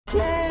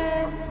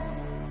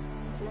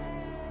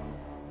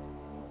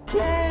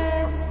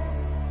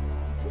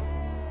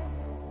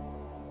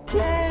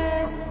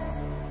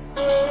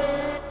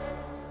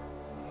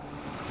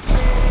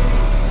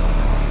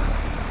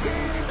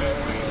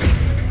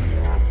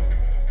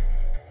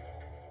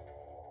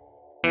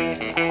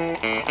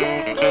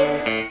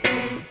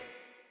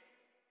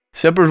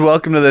Sippers,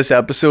 welcome to this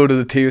episode of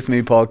the Tea With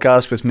Me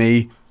podcast with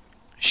me,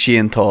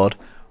 Shane Todd.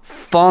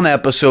 Fun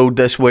episode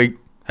this week.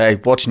 Hey,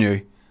 what's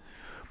new?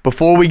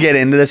 Before we get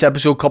into this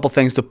episode, a couple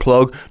things to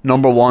plug.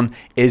 Number one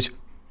is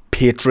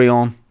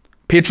Patreon.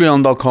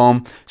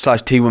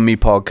 Patreon.com/Tea With Me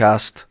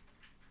podcast.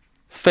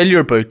 Fill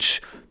your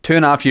boots.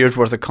 2.5 years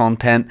worth of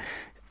content.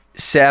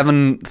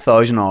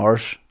 7,000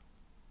 hours.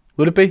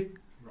 Would it be?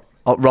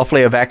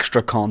 Roughly of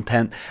extra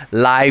content,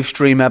 live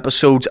stream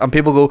episodes, and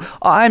people go,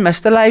 "Oh, I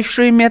missed the live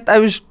stream, mate. I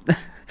was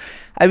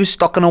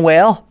stuck in a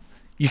well."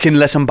 You can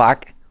listen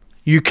back.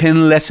 You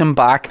can listen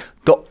back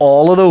to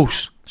all of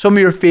those. Some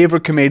of your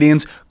favourite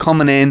comedians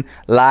coming in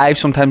live.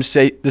 Sometimes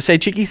they say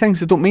cheeky things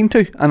they don't mean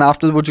to, and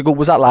afterwards you go,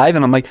 "Was that live?"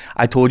 And I'm like,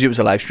 "I told you it was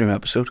a live stream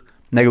episode."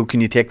 And they go,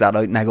 "Can you take that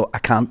out?" And I go, "I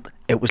can't.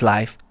 It was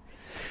live."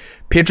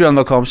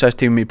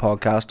 Patreon.com/Tea With Me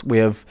podcast. We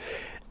have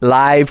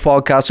live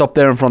podcasts up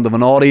there in front of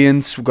an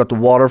audience. We've got the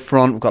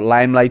Waterfront, we've got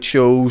Limelight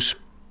shows,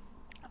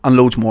 and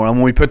loads more. And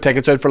when we put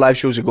tickets out for live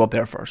shows, we go up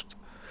there first.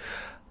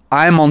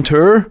 I'm on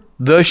tour,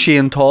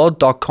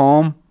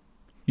 theshanetodd.com,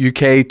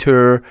 UK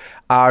tour,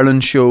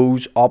 Ireland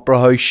shows, Opera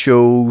House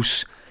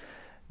shows.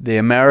 The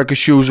America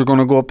shows are going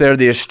to go up there.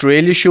 The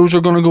Australia shows are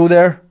going to go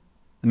there.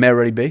 They may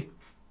already be.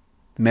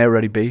 They may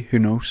already be. Who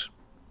knows?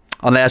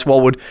 Unless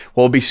what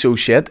would be so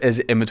shit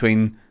is in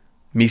between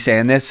me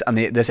saying this and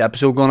this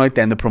episode going out,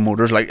 then the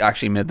promoters like,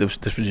 "Actually, mate, this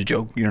was a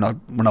joke. We're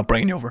not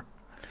bringing you over."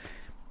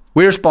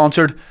 We're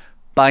sponsored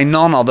by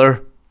none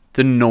other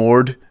than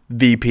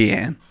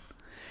NordVPN.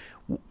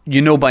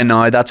 You know by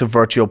now that's a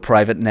virtual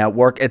private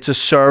network. It's a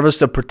service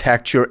that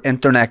protects your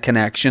internet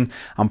connection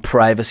and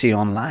privacy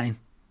online.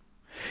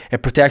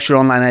 It protects your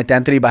online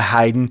identity by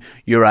hiding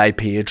your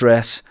IP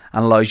address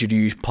and allows you to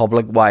use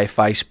public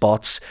Wi-Fi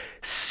spots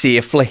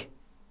safely.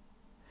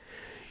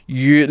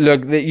 Here's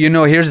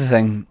the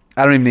thing.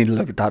 I don't even need to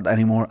look at that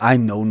anymore. I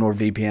know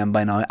NordVPN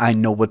by now. I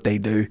know what they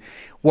do.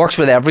 Works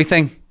with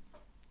everything.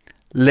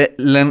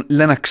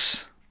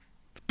 Linux,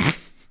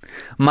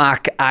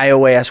 Mac,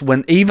 iOS,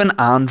 even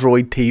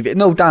Android TV.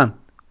 No, Dan,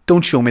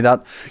 don't show me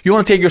that. You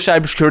want to take your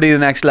cybersecurity to the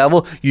next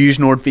level? Use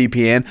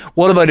NordVPN.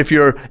 What about if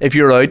you're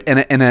out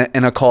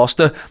in a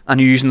Costa and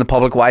you're using the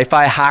public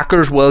Wi-Fi?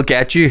 Hackers will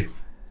get you.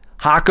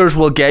 Hackers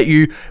will get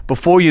you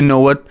before you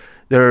know it.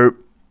 They're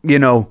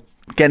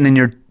getting in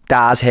your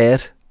dad's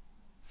head.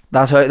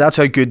 That's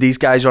how good these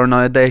guys are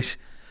nowadays.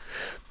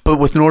 But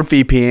with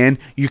NordVPN,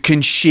 you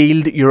can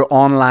shield your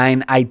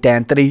online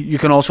identity. You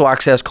can also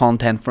access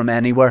content from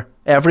anywhere,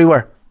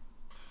 everywhere.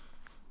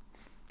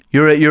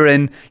 You're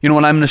in,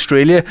 when I'm in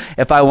Australia,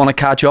 if I want to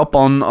catch up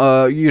on,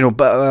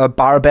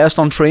 Bar Best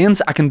on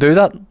trains, I can do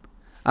that. And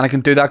I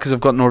can do that because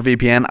I've got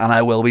NordVPN, and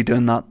I will be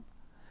doing that.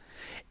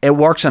 It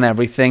works on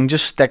everything.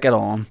 Just stick it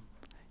on.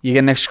 You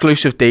get an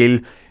exclusive deal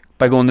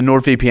by going to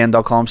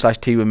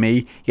nordvpn.com/Tea With Me.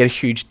 You get a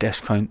huge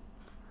discount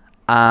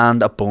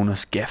and a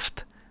bonus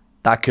gift.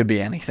 That could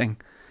be anything.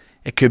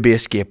 It could be a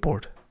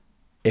skateboard.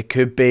 It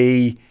could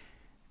be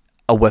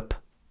a whip.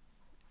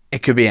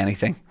 It could be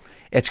anything.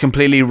 It's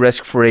completely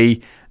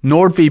risk-free.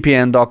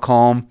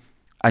 nordvpn.com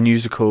and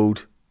use the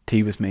code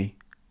Tea With Me.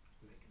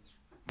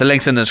 The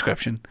link's in the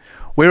description.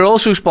 We're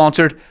also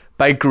sponsored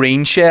by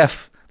Green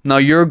Chef. Now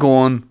you're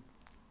going,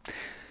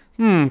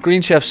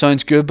 Green Chef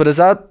sounds good, but is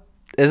that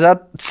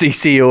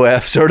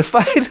CCOF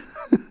certified?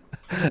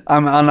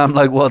 I'm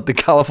like, what, the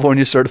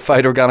California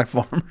Certified Organic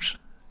Farmers?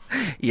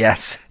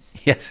 Yes,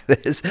 it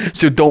is.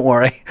 So don't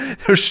worry.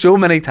 There's so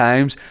many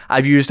times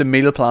I've used a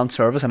meal plan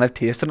service and I've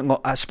tasted it and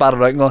I spat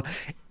it out and gone,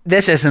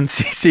 this isn't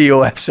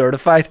CCOF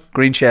certified.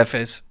 Green Chef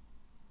is.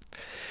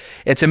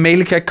 It's a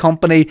meal kit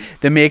company.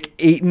 They make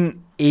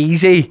eating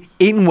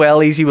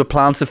well easy with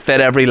plans that fit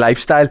every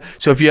lifestyle.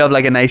 So if you have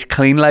like a nice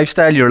clean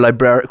lifestyle, you're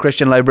a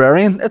Christian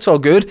librarian, it's all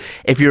good.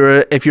 If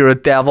you're a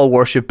devil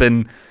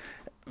worshipping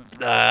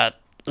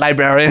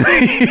librarian,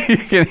 you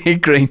can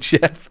eat Green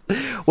Chef.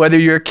 Whether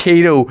you're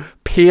keto,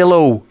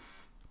 pale,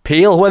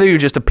 whether you're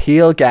just a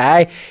pale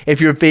guy, if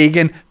you're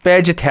vegan,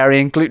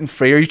 vegetarian,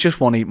 gluten-free, or you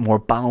just want to eat more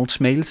balanced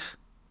meals.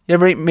 You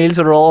ever eat meals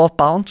that are all off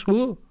balance?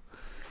 Whoa.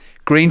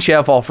 Green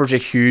Chef offers a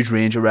huge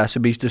range of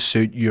recipes to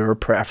suit your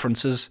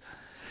preferences.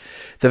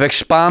 They've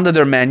expanded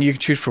their menu. You can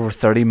choose for over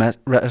 30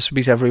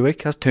 recipes every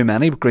week. That's too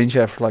many, but Green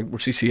Chef we're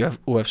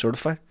CCOF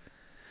certified.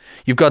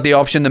 You've got the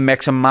option to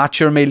mix and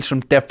match your meals from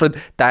different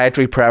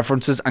dietary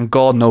preferences, and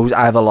God knows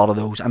I have a lot of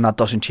those, and that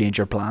doesn't change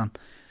your plan.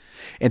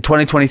 In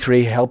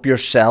 2023, help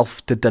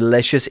yourself to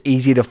delicious,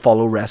 easy to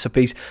follow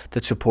recipes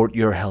that support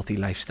your healthy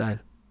lifestyle.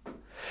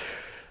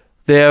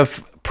 They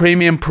have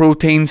premium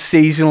protein,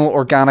 seasonal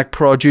organic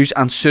produce,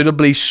 and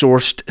suitably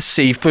sourced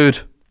seafood.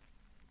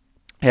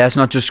 Yeah, it's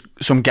not just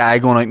some guy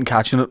going out and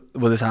catching it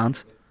with his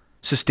hands.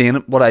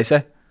 What I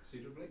say?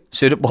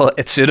 Suitably?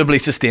 It's suitably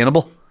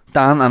sustainable,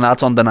 Dan, and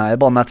that's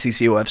undeniable, and that's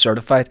CCOF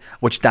certified,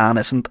 which Dan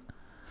isn't.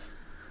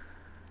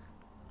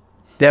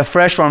 They have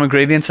fresh farm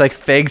ingredients like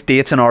figs,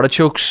 dates, and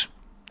artichokes.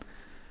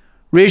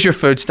 Raise your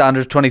food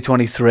standards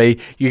 2023.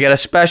 You get a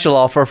special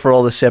offer for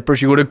all the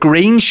sippers. You go to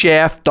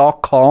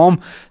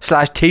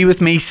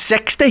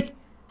greenchef.com/teawithme60.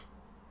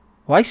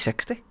 Why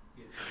 60?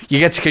 You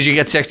get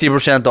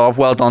 60% off.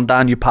 Well done,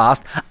 Dan. You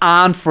passed,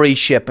 and free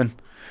shipping.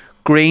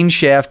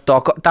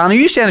 Greenchef.com. Dan, are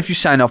you saying if you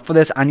sign up for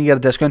this and you get a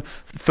discount,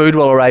 food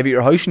will arrive at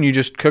your house and you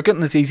just cook it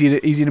and it's easy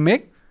to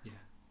make? Yeah.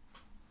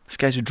 This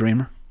guy's a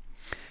dreamer.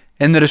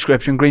 In the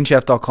description,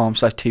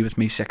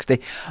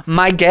 greenchef.com/teawithme60.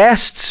 My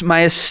guests,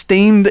 my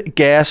esteemed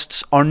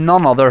guests, are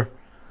none other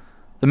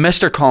than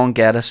Mr. Colin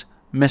Geddis,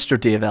 Mr.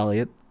 Dave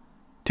Elliott,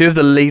 two of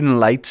the leading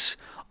lights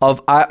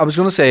of, I was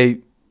going to say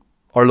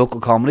our local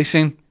comedy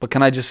scene, but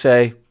can I just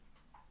say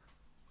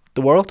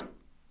the world?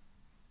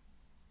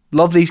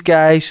 Love these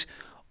guys.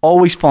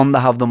 Always fun to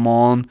have them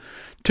on.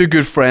 Two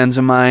good friends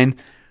of mine.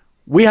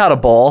 We had a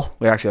ball.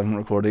 We actually haven't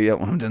recorded it yet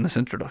when I'm doing this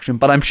introduction,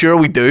 but I'm sure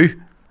we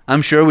do.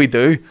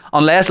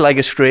 Unless, like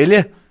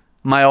Australia,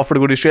 my offer to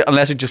go to Australia,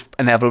 unless it just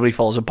inevitably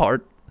falls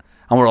apart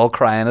and we're all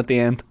crying at the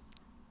end.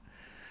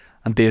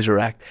 And Dave's a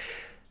wreck.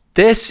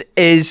 This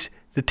is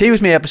the Tea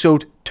With Me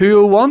episode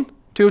 201?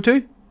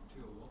 202?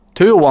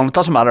 201. It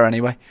doesn't matter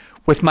anyway.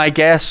 With my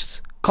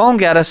guests, Colin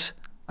Geddis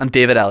and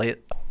David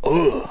Elliott.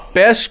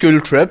 Best school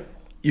trip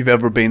you've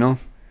ever been on?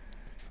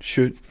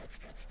 Shoot.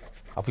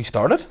 Have we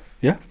started?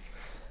 Yeah.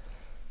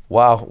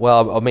 Wow.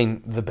 Well, I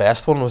mean, the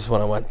best one was when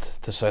I went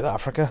to South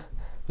Africa.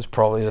 It was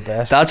probably the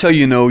best. That's how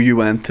you know you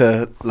went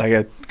to like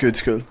a good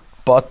school.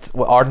 But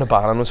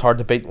Ardnabannon was hard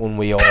to beat when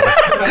we all...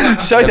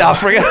 South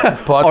Africa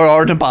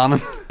or Ardnabannon.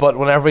 But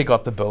whenever we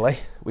got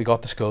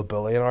the school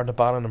bully in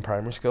Ardnabannon in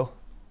primary school.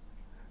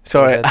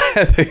 Sorry.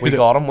 We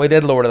got him. We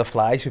did Lord of the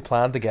Flies. We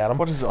planned to get him.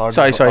 What is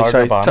Sorry.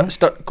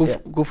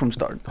 Go from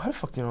start. How the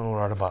fuck do you know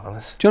what Ardnabannon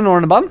is? Do you know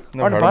Ardnabannon?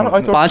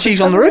 Ardnabannon?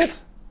 Banshees on the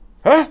roof?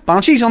 Huh?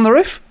 Banshees on the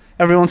roof?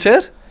 Everyone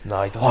said?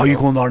 No, he doesn't. Oh, you're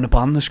going to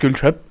Ardnabannon, the school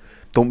trip?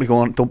 Don't be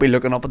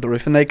looking up at the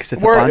roof at night because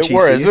it's where, the Banshees.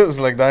 Where is it? It's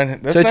like down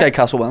it's outside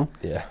Castlewell.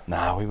 Yeah.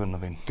 Nah, we wouldn't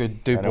have been.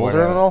 Good, do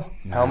bouldering and all?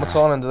 Nah. Helmets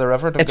on into the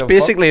river? It's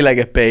basically like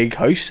a big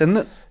house, isn't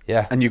it?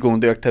 Yeah. And you go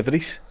and do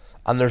activities.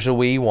 And there's a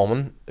wee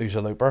woman who's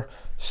a looper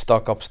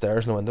stuck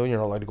upstairs in the window and you're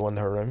not allowed to go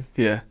into her room.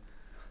 Yeah.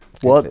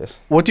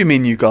 What do you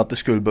mean you got the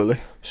school bully?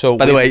 So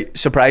by the way,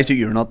 surprised that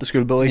you're not the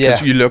school bully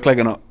because you look like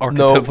an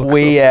archetypical.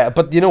 No,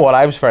 but you know what?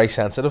 I was very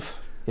sensitive.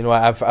 You know,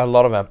 I've a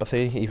lot of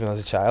empathy even as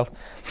a child,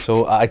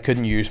 so I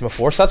couldn't use my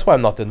force. That's why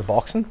I'm not doing the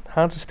boxing.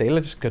 Hands of steel.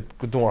 I just don't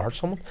want to hurt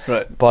someone.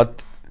 Right.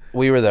 But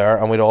we were there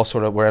and we'd all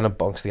were in a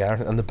bunks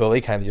together, and the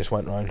bully kind of just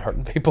went around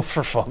hurting people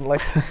for fun,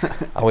 like.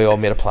 And we all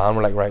made a plan.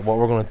 We're like, right, what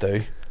we're going to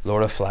do?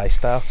 Lord of the Fly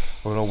style.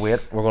 We're going to wait.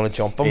 We're going to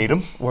jump him. Eat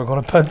him. We're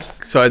going to put.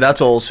 Sorry,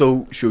 that's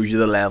also shows you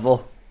the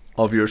level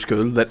of your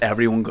school that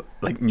everyone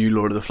knew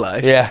Lord of the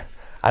Flies. Yeah.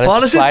 And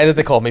it's why that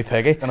they called me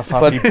Piggy. In a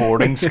fancy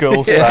boarding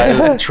school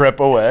style trip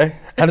away.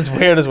 And it's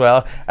weird as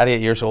well. At 8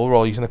 years old, we're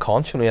all using a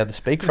conch and we had to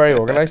speak, very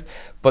organised.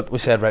 But we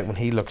said, right, when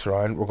he looks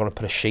around, we're going to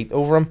put a sheet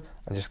over him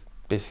and just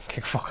basically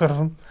kick the fuck out of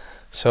him.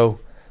 So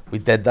we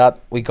did that.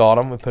 We got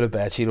him. We put a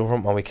bed sheet over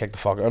him and we kicked the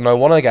fuck out. Now,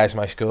 one of the guys in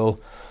my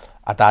school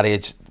at that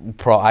age,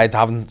 I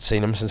haven't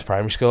seen him since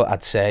primary school.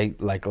 I'd say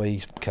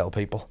likely kill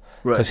people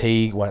because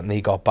he went and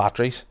he got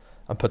batteries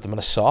and put them in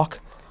a sock.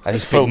 And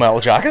his Full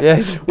Metal Jacket.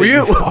 Yeah, were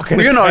you in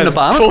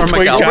Ardnabannon full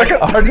tweed jacket?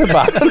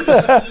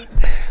 Ardnabannon.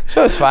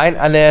 So it's fine.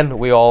 And then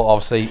we all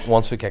obviously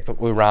once we kicked it,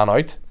 we ran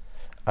out,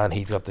 and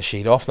he got the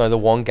sheet off. Now the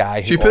one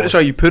guy. So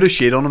you put a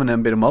sheet on him and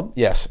then beat him up.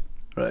 Yes.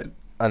 Right.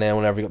 And then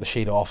whenever you got the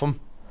sheet off him,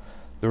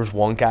 there was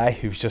one guy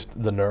who was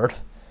just the nerd,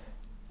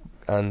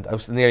 and I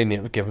was nearly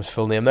to give him his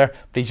full name there,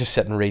 but he's just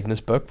sitting reading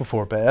his book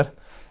before bed.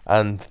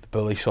 And the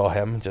bully saw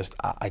him and just,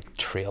 I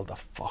trailed the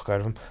fuck out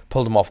of him.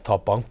 Pulled him off the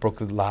top bunk, broke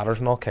the ladders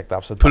and all, kicked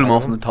absolutely. Pull him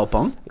off from the top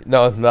bunk?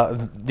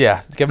 No,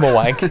 yeah, give him a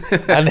wank.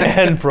 And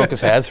then broke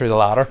his head through the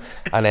ladder.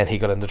 And then he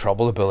got into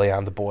trouble, the bully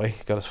and the boy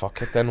got his fuck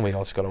kicked in. We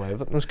all just got away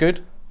with it. It was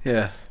good.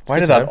 Yeah. Why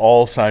did that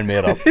all sound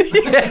made up?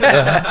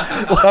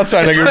 That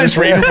sounded like you were just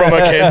reading from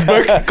a kid's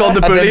book. Called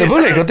the bully. And then the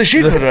bully got the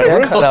sheet put it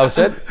over. That was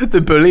it. The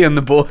bully and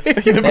the boy.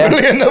 The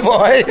bully and the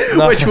boy.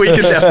 No. Which we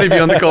could definitely be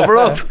on the cover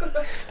of.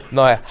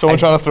 No, someone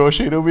trying to throw a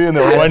sheet over you and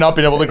the other one not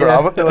being able to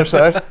grab it the other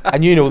side.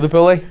 And you know the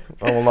bully.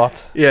 I will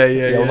not. Yeah.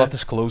 I will not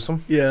disclose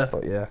him. Yeah.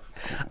 But yeah,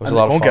 it was a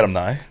lot of fun. Won't get him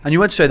now. And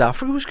you went to South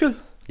Africa with school?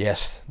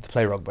 Yes, to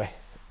play rugby.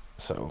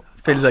 So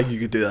feels like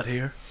you could do that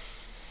here.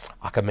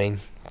 I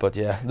mean, but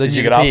yeah. Did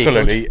you get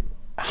absolutely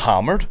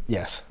hammered?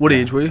 Yes. What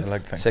age were you? I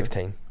like to think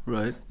 16.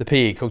 Right. The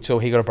PE coach, so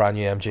he got a brand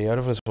new MG out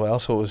of it as well.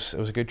 So it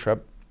was a good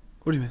trip.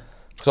 What do you mean?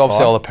 Because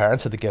obviously all the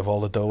parents had to give all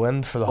the dough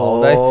in for the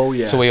holiday. Oh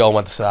yeah. So we all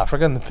went to South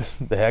Africa, and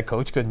the head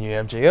coach got a new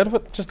MG out of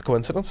it. Just a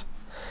coincidence.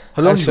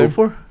 How long did you go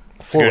for?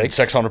 4 weeks.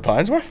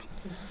 £600 worth.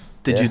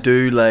 Did you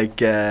do like?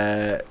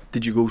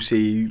 Did you go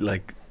see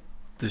like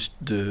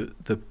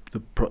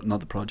not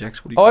the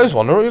projects? What do you? I was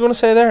wondering what you were going to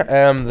say there.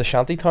 The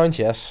shanty towns,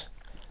 yes,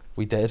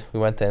 we did.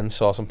 We went in,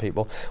 saw some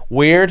people.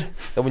 Weird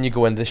that when you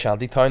go into the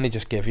shanty town, they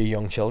just give you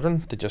young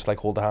children to just like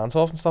hold the hands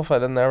off and stuff. I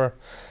didn't ever.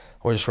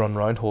 We're just running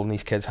around holding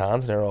these kids'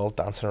 hands, and they're all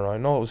dancing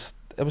around. No,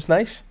 it was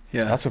nice.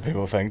 Yeah, that's what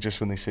people think just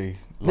when they see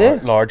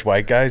large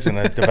white guys in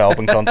a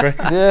developing country.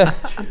 Yeah,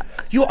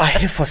 You are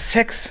here for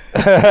sex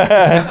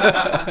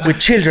with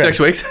children. 6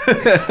 weeks.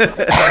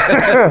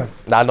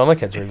 Nah, none of the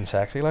kids are even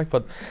sexy, like,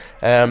 but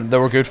they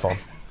were good fun.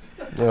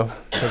 You know,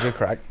 they were good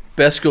crack.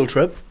 Best school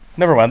trip?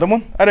 Never went on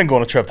one. I didn't go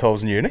on a trip till I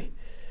was in uni.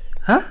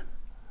 Huh?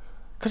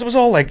 Because it was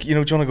all like, you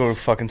know, do you want to go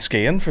fucking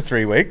skiing for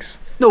 3 weeks?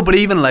 No, but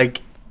even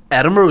like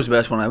Edinburgh was the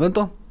best one I went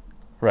on.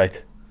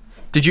 Right.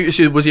 Did you?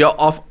 So was he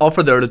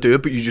offered there to do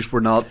it, but you just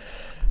were not?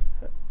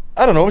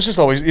 I don't know, it was just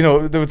always, you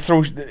know, they'd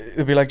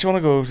be like, do you want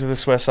to go to the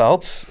Swiss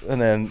Alps?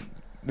 And then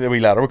the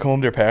wee ladder would come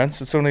home to your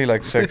parents. It's only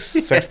like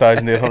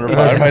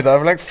 £6,800. My dad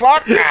would be like,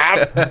 fuck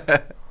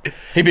that.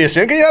 He'd be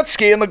saying, can you not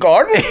ski in the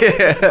garden?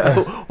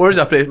 Where's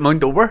that place? Mount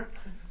Dover?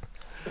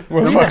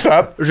 Where the fuck's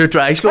that? There's a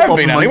drag slope I've up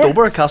in been Mount anywhere.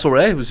 Dover,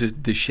 Castlereagh. It was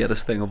just the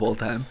shittest thing of all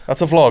time.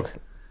 That's a vlog.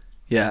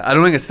 Yeah, I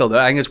don't think it's still there.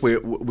 I think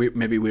it's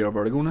maybe We Are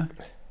Vertigo now.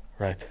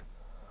 Right.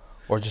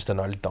 Or just an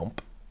old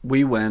dump.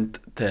 We went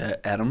to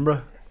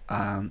Edinburgh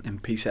in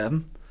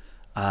P7,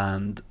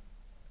 and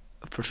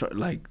for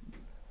like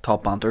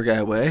top banter guy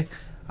away,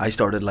 I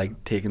started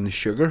like taking the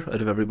sugar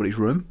out of everybody's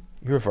room.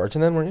 You were a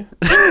virgin then, weren't you?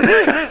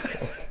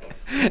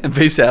 In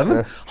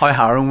P7, how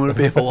harrowing would it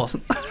be if I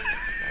wasn't?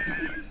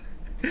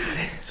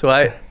 So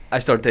I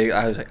started taking.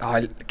 I was like,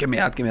 oh, give me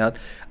that,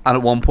 and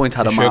at one point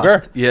had a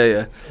sugar.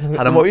 Yeah.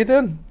 Had What were you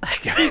doing?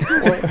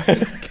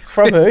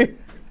 From who?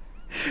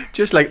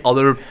 Just like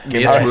other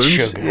Give mates' me rooms,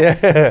 sugar.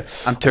 Yeah.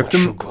 and took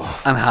them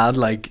and had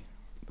like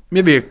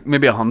maybe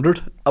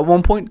 100 at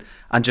one point,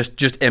 and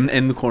just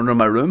in the corner of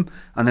my room.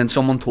 And then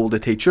someone told the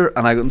teacher,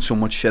 and I got in so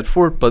much shit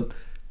for it, but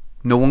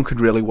no one could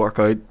really work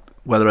out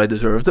whether I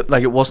deserved it.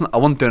 Like I wasn't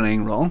doing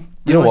anything wrong.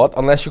 You know what?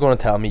 Unless you're going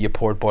to tell me you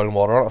poured boiling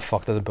water on it and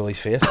fucked in the bully's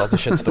face, that's a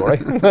shit story.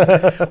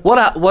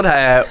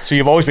 So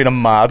you've always been a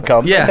mad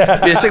cunt.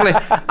 Yeah, basically.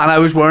 And I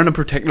was wearing a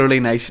particularly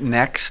nice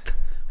Next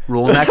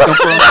roll neck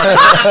jumper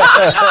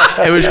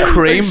on. It was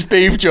cream. Like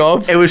Steve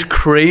Jobs. It was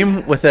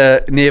cream with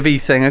a navy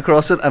thing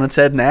across it, and it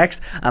said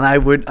Next.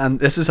 And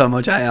this is how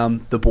much I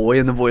am the boy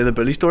in the Boy of the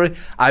Bully story.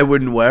 I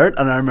wouldn't wear it,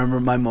 and I remember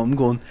my mum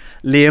going,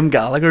 Liam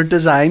Gallagher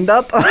designed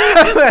that.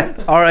 I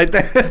went, all right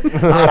then.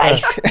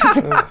 Nice.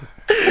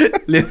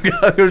 Liam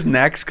Gallagher's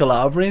Next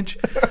collab range.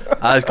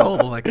 I was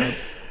gullible like that.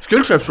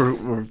 School trips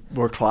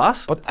were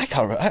class. But I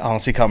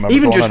honestly can't remember.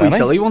 Even going just on wee any.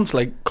 silly ones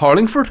like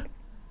Carlingford.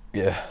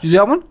 Yeah. Did you do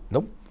that one?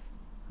 Nope.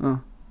 Oh.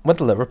 Went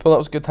to Liverpool, that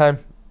was a good time.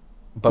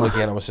 But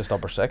again, I was just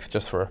upper sixth,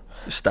 just for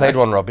played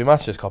one rugby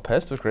match, just got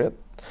pissed. It was great.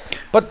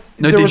 But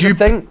Now, there did was you a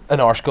thing in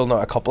our school, now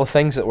a couple of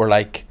things that were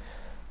like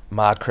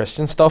mad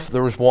Christian stuff.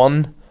 There was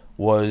one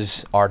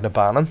was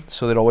Ardnabannon,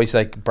 so they'd always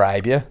like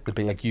bribe you. They'd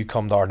be like, you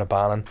come to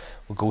Ardnabannon,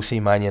 we'll go see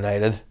Man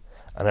United,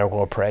 and then we're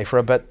going to pray for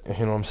a bit.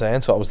 You know what I'm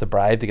saying? So it was the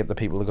bribe to get the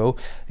people to go.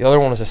 The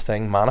other one was this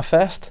thing,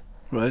 Manifest,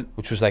 Right.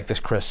 which was like this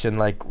Christian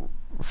like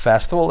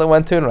festival they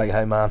went to, and like,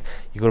 hey man,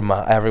 you go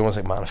to everyone's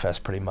like,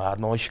 Manifest pretty mad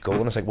and all, you should go.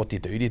 And it's like, what do?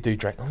 Do you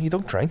drink? Oh, you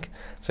don't drink.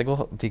 It's like,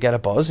 well, do you get a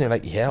buzz? And you're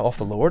like, yeah, off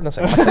the Lord. And it's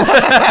like,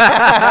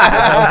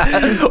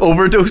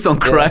 overdosed on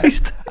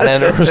Christ. and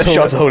then there was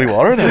Shots of holy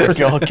water. They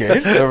were all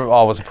good. there were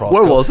always a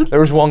problem. Where was it? There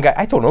was one guy,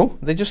 I don't know.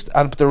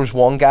 But there was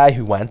one guy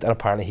who went, and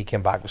apparently he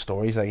came back with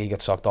stories like he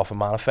got sucked off a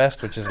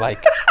Manifest, which is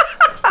like,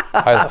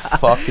 how the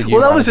fuck did you?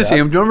 Well, that was the manage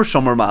same. Do you remember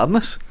Summer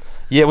Madness?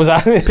 Yeah, it was.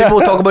 People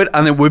would talk about it,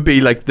 and it would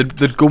be like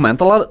they'd go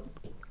mental at it.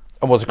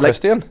 And was it Like-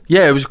 Christian?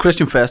 Yeah, it was a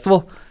Christian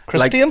festival.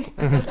 Christian?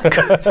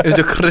 It was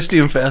a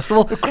Christian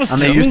festival, and Christian.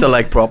 they used to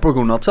like proper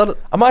go nuts at it.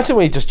 Imagine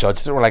we just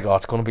judged it. We're like, oh,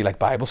 it's going to be like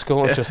Bible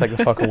school. And it's just like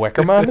the fucking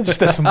Wicker Man. It's just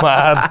this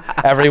mad,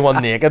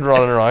 everyone naked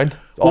running around.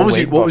 What was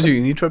your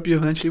uni trip you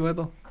eventually went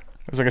on?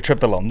 It was like a trip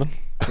to London.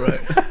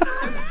 Right.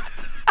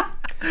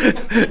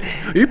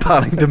 Are you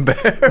Paddington Bear?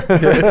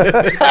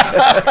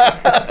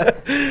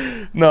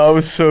 No, it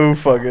was so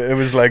fucking. It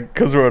was like,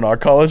 because we were in our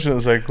college, and it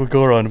was like, we'll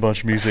go around a bunch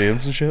of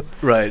museums and shit,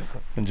 Right.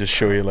 and just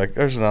show you, like,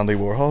 there's an Andy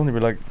Warhol, and you'd be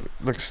like,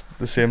 looks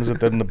the same as it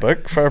did in the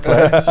book. Fair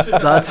play.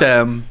 That's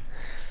yeah,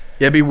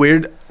 it'd be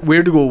weird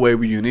to go away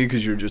with uni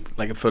because you're just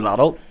like a full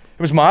adult.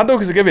 It was mad though,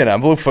 because they gave you an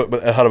envelope, but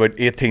it had about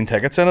 18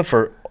 tickets in it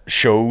for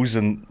shows,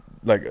 and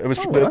like, it was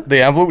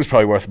the envelope was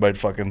probably worth about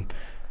fucking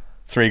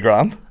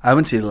 $3,000. I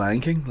went to see The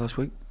Lion King last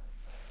week.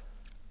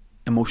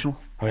 Emotional,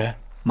 Oh yeah.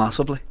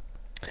 massively.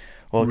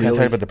 Well, I can't tell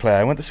Really? you about the play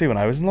I went to see when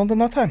I was in London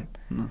that time.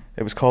 No.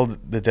 It was called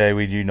The Day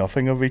We Knew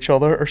Nothing of Each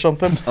Other or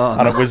something. Oh,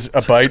 And no. it was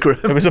Sounds about grim.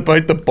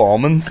 the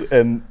bombings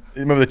in,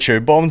 you remember the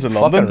tube bombings in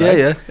London? Fucking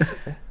Yeah,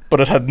 yeah.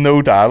 But it had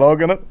no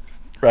dialogue in it,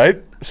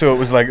 right? So it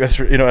was like this,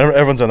 you know,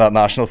 everyone's in that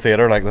National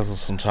Theatre like, this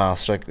is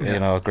fantastic, you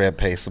know, a great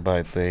piece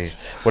about the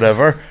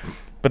whatever.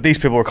 But these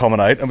people were coming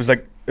out, and it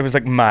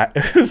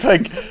was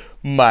like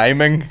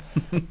miming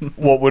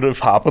what would have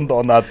happened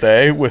on that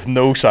day with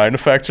no sound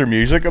effects or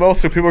music and all.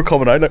 So people were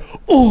coming out like,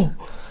 oh,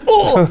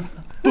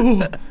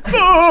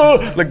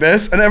 like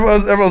this, and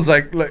everyone's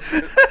like you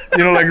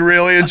know, like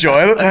really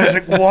enjoying it. And I was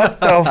like, what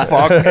the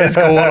fuck is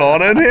going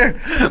on in here?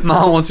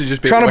 Man wants to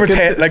just be Trying to wicked.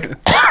 pretend,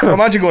 like,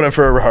 imagine going in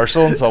for a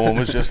rehearsal and someone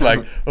was just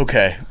like,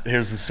 okay,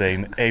 here's the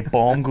scene. A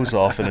bomb goes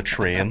off in a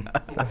train,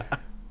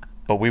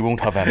 but we won't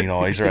have any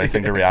noise or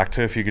anything to react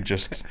to if you could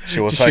just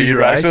show us Just how use you your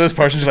react. eyes. So this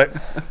person's just like,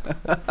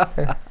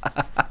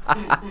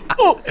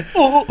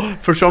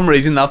 For some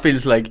reason, that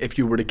feels like if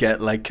you were to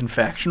get like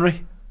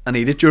confectionery and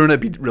eat it during it,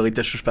 it'd be really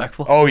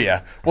disrespectful. oh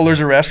yeah. Well, there's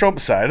a restaurant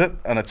beside it,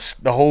 and it's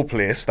the whole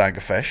place stank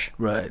of fish.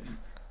 Right.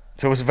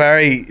 So it was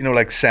very,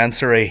 like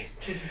sensory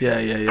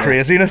Yeah.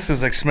 craziness. It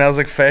was like smells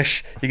like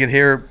fish. You could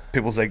hear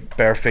people's like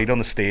bare feet on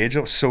the stage.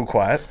 It was so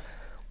quiet.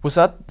 Was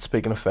that,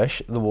 speaking of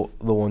fish, the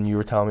one you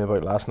were telling me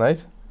about last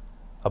night?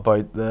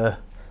 About the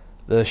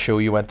show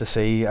you went to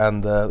see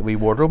and the wee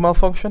wardrobe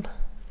malfunction?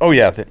 Oh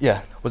yeah,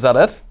 yeah. Was that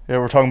it? Yeah,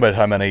 we're talking about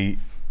how many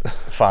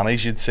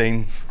fannies you'd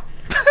seen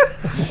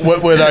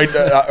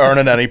without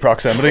earning any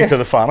proximity to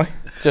the fanny.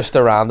 Just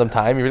a random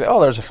time. You were like, oh,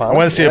 there's a fan. I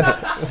went to see it.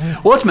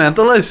 What's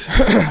mental is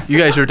you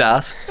guys are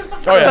das.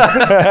 Oh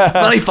yeah.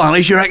 Many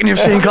fannies you reckon you've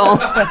seen, Colin?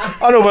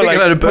 I know, but Thinking like,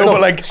 out of book. no, but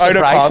like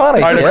Surprise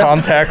fannies, out of yeah.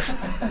 context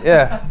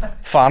Yeah.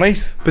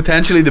 fannies.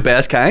 Potentially the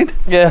best kind.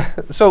 Yeah.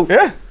 So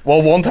Yeah.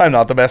 Well, one time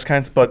not the best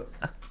kind, but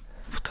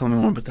Tell me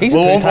more about that. He's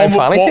well, a two-time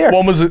fanny here.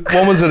 one was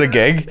at a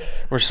gig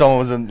where someone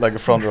was in like the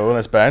front row on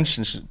this bench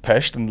and she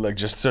pissed and like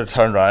just sort of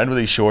turned around with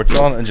these shorts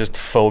on and just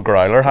full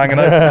growler hanging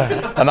out,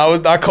 and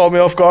that caught me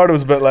off guard. It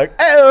was a bit like,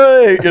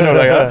 hey, like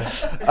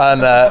that,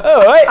 and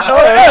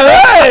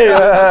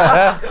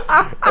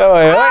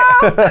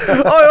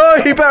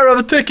Oh, he better have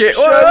a ticket.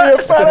 show me a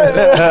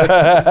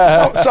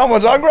fanny.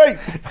 Someone's hungry.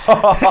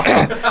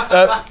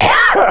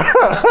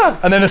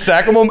 And then the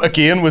second one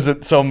again was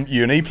at some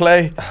uni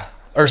play.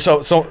 Or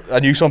so I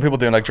knew some people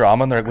doing like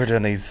drama and they're like, we're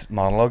doing these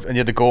monologues, and you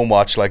had to go and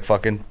watch like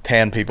fucking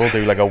 10 people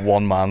do like a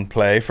one-man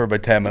play for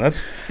about 10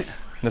 minutes. And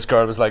this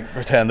girl was like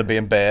pretending to be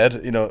in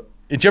bed,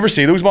 Did you ever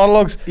see those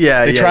monologues?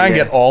 Yeah, They yeah, try and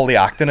yeah. get all the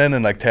acting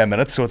in like 10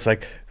 minutes, so it's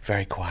like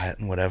very quiet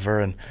and whatever,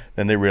 and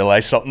then they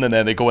realise something, and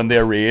then they go into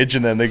a rage,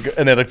 and then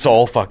it's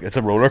all it's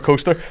a roller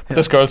coaster. But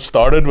this girl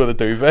started with a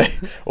duvet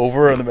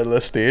over her in the middle of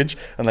the stage,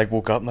 and like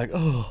woke up and like,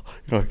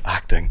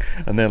 acting,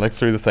 and then like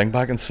threw the thing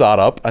back and sat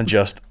up and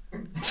just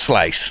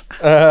slice.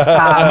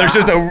 And there's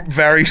just a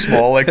very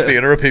small like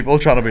theatre of people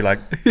trying to be like,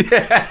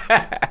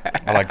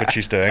 I like what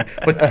she's doing,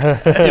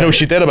 but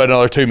she did about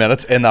another 2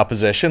 minutes in that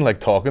position, like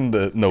talking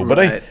to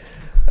nobody, Right.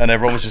 and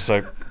everyone was just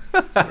like.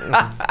 I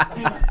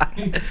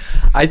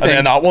And then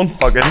think that one,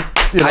 fucking, I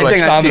like think I've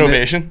standing seen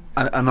ovation.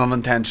 an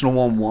unintentional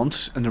one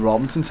once in the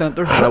Robinson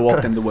Centre. I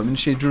walked into the women's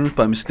change rooms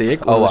by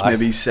mistake when I was aye.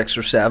 maybe 6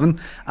 or 7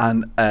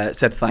 and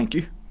said thank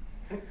you.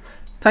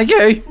 Thank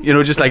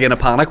you. Just like in a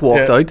panic,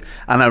 walked Yeah. out,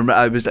 and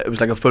it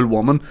was like a full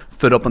woman,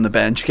 foot up on the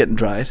bench, getting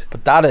dried.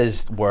 But that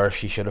is where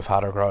she should have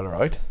had her growler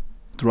out.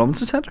 The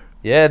Robinson Centre.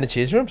 Yeah, in the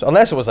change rooms.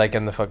 Unless it was like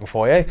in the fucking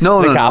foyer. No,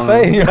 in the no, no,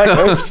 cafe. no. You're like,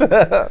 oops.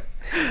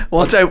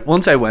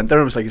 Once I went there,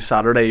 it was like a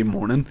Saturday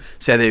morning.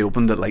 Say they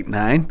opened at like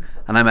 9,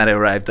 and I might have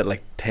arrived at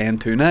like 10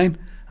 to 9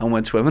 and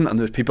went swimming, and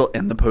there was people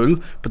in the pool,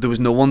 but there was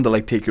no one to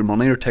like take your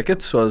money or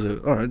tickets. So I was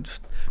like, all right,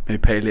 just maybe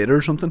pay later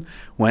or something.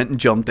 Went and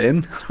jumped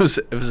in. It was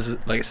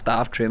like a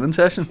staff training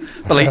session,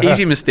 but like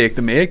easy mistake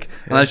to make.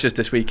 And I was just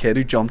this wee kid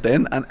who jumped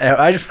in, and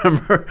I just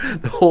remember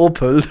the whole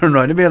pool turned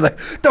around to me and like,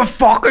 the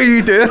fuck are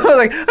you doing? I was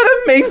like, I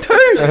didn't mean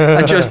to.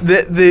 And just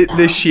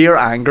the sheer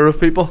anger of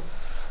people.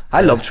 I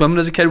loved swimming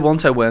as a kid.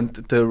 Once I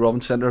went to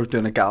Robinson Centre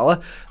doing a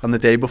gala, and the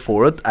day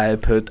before it I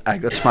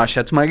got Smash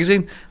Hits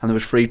magazine, and there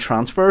was free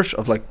transfers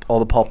of like all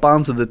the pop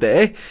bands of the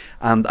day,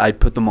 and I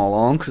put them all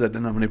on because I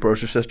didn't have any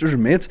brothers or sisters or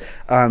mates,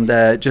 and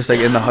just like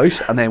in the house,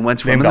 and then went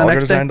Liam swimming the Gallagher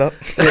next day. designed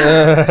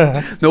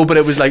that. No, but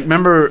it was like,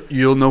 remember,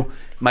 you'll know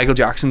Michael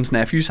Jackson's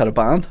nephews had a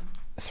band.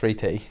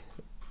 3T.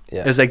 Yeah.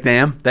 It was like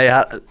them. They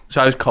had,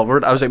 so I was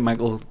covered. I was like,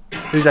 Michael,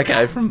 who's that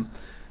guy from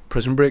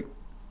Prison Break?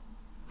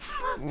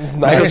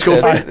 Michael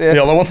Scofield.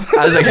 The other one.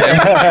 I was like him.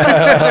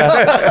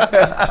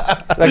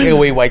 Like a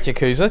wee white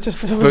Yakuza, just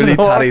Fully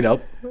tatted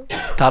up.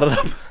 Tatted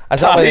up.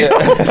 Is that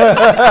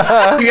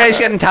why You guys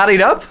getting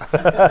tatted up?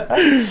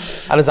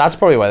 and that's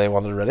probably why they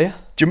wanted rid of you.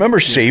 Do you remember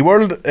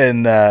SeaWorld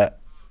in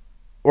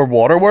or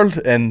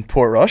Waterworld in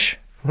Portrush?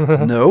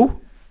 No.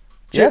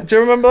 Do you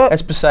remember that?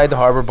 It's beside the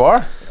Harbour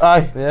Bar.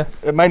 Aye. Yeah.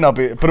 It might not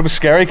be, but it was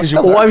scary because you.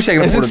 Oh, I was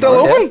thinking. Is of it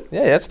still Portrush. open?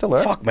 Yeah, it's still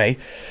there. Fuck me.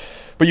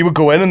 But you would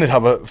go in and they'd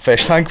have a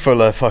fish tank full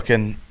of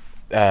fucking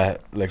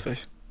like.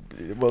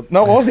 Well,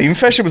 no, it wasn't even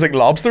fish. It was like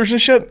lobsters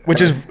and shit, which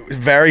is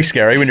very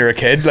scary when you're a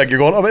kid. Like you're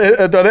going, are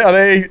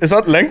they? Is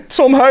that linked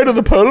somehow to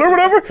the pool or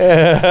whatever?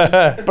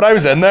 But I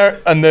was in there,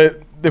 and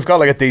they've got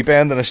like a deep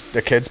end and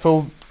a kids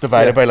pool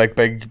divided by like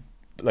big,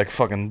 like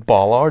fucking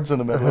bollards in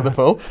the middle of the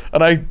pool.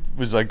 And I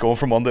was like going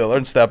from one to the other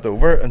and stepped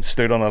over and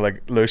stood on a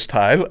like loose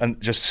tile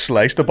and just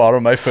sliced the bottom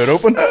of my foot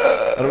open,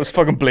 and it was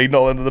fucking bleeding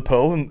all into the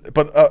pool.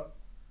 But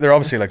they're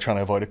obviously like trying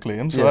to avoid a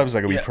claim, so I was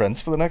like a wee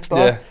prince for the next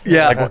day.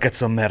 Yeah. Like, we'll get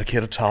some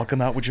medicated talc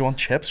and that. Would you want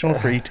chips? You want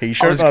a free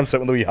t-shirt? And I'm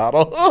sitting with a wee hat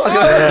on.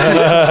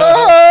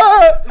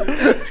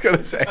 I was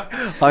gonna say,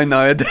 how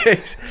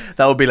nowadays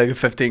that would be like a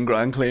 15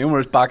 grand claim,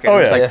 whereas back then Oh,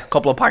 it was yeah. like a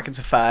couple of packets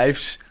of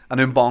fives and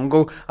then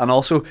bongo, and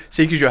also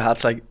see because your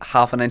hat's like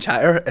half an inch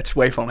higher, it's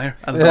way funnier.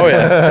 Oh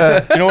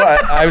yeah. You know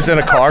what? I was in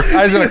a car.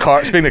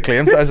 Speaking of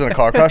claims, I was in a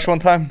car crash one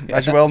time,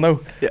 as you well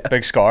know. Yeah.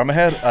 Big scar on my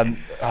head, and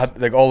I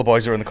had like all the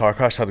boys that were in the car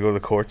crash had to go to the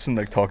courts and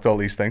like talk to all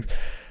these things,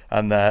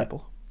 and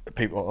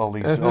people, all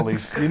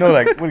these, you know,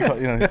 like what do you call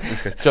it? You know,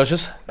 these guys.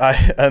 Judges.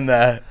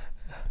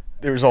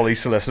 There was all these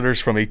solicitors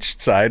from each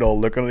side all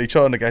looking at each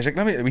other, and the guy's like,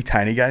 a wee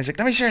tiny guy, he's like,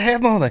 let me see your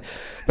head, man. And I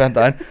bent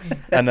down,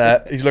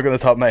 and he's looking at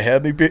the top of my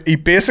head, and he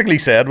basically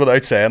said,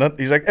 without saying it,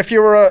 he's like, if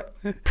you were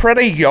a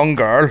pretty young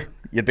girl,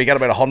 you'd be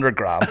getting about 100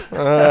 grand.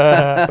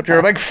 But you're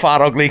a big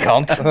fat ugly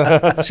cunt,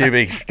 so you'd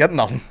be getting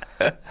nothing.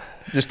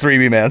 Just 3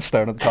 wee men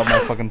staring at the top of my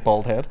fucking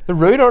bald head. They're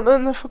rude, aren't they,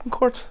 in the fucking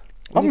courts?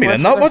 I haven't been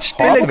in that much, to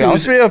be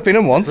honest with you. I've been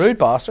in once. Rude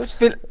bastards.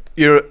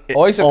 You're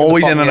always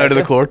in and out of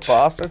the courts.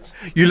 Bastards.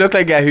 You look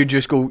like a guy who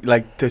just go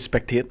like to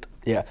spectate.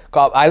 Yeah.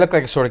 God, I look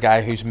like a sort of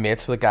guy who's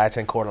mates with a guy that's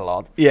in court a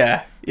lot.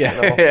 Yeah. You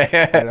know, I look like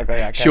that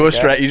kind Sure, of guy.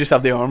 straight. You just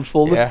have the arms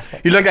folded. Yeah.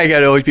 You look like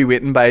I'd always be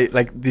waiting by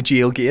like the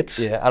jail gates.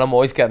 Yeah, and I'm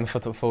always getting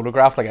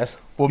photographed, I guess.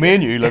 Well, me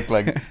and you look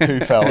like two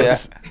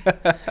fellas.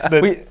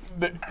 We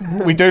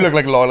We do look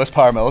like loyalist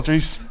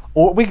paramilitaries.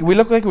 Or we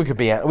look like we could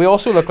be. We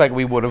also look like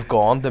we would have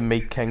gone to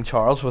meet King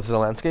Charles with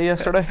Zelensky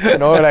yesterday. You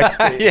know,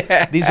 like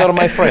Yeah. these are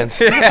my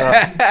friends.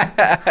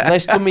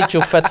 Nice to meet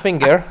you, fat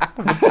finger.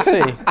 Good to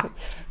see.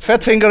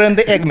 Fat finger and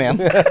the Eggman.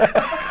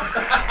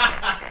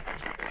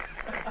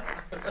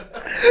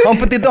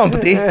 Humpty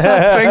Dumpty.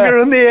 Fat finger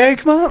in the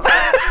egg, man.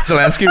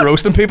 Zelensky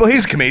roasting people.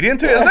 He's a comedian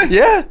too, isn't he?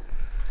 Yeah.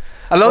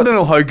 I love to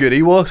know how good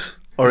he was.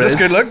 Or Is this is.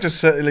 good luck?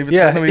 Just leave it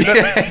Yeah. sitting a wee bit.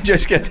 Yeah,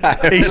 just get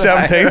tired. He's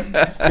 17.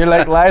 You're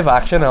like live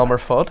action Elmer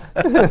Fudd.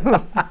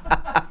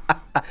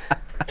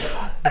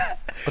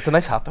 It's a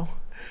nice hat though.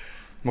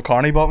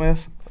 McCartney bought me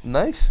this.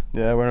 Nice.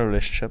 Yeah, we're in a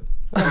relationship.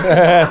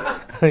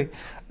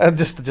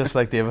 Just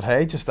like David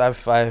Hay.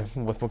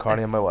 I'm with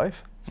McCartney and my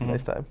wife. It's a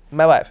nice time.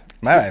 My wife.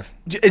 My wife.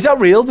 Is that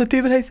real, the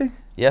David Hay thing?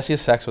 Yes, he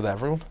has sex with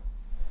everyone.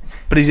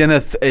 But he's in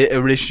a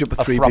relationship with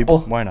A 3 throuple. people.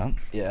 Why not?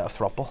 Yeah, a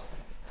throuple.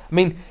 I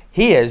mean,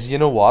 he is. You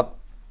know what?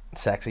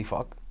 Sexy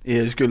fuck. He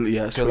is good.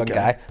 Yeah, Good looking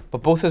guy.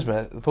 But both his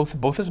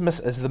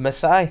the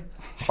Messiah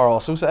are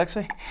also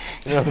sexy.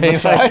 You know what I mean?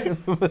 Messiah?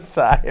 Like,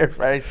 Messiah are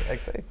very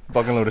sexy.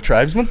 Fucking load of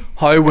tribesmen.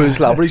 How was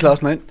Lavery's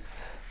last night?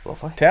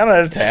 Lovely. 10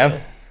 out of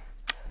 10.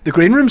 The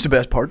green room's the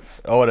best part.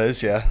 Oh, it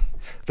is, yeah.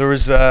 There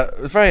was a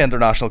very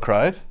international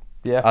crowd,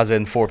 Yeah. as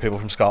in 4 people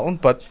from Scotland.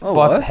 But Oh,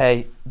 But what?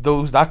 hey,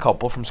 that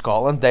couple from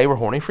Scotland, they were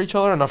horny for each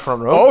other in the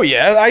front row. oh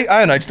yeah,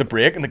 I announced the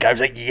break, and the guy was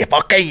like, "Yeah,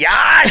 fucking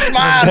yes,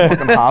 man!"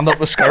 Fucking hand up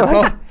the skirt. And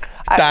all.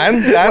 Dan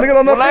to get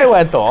on that. When I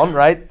went on,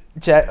 right,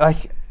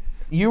 like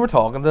you were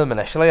talking to them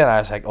initially, and I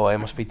was like, "Oh, I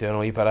must be doing a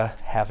wee bit of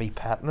heavy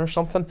petting or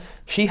something."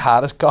 She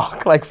had his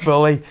cock, like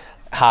fully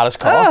had his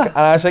cock, and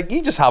I was like,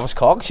 "You just have his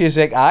cock." She was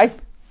like, "Aye."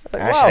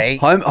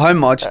 Like, wow. How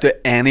much do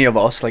any of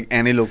us, like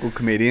any local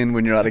comedian,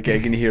 when you're at a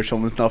gig and you hear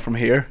someone's not from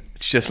here,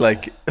 it's just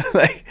like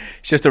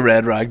it's just a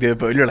red rag to a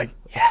bull. You're like,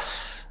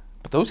 yes.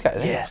 But those guys,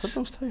 Yes.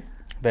 those two.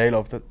 They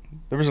loved it.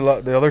 There was a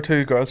lot. The other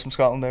 2 girls from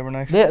Scotland, they were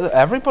nice. Yeah,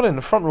 everybody in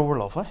the front row were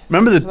lovely.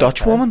 Remember the That's Dutch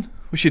fine. woman?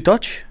 Was she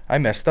Dutch? I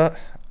missed that.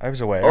 I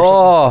was away.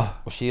 Oh,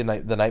 Was she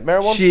the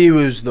nightmare one? she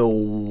was the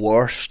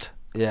worst.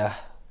 Yeah.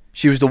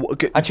 She was the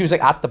And she was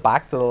like at the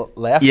back to the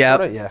left. yeah.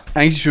 Sort of? Yeah. I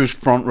think she was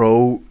front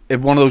row.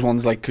 One of those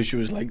ones, like, because she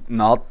was like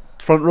not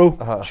front row.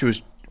 Uh-huh. She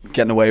was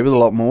getting away with a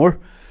lot more.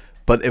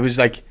 But it was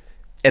like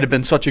it had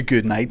been such a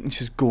good night, and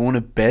she's going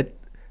a bit,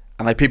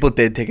 and like people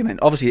did take it in.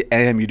 Obviously,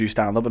 anytime you do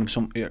stand up, and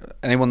if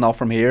anyone not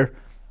from here,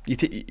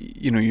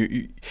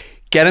 you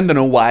getting to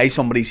know why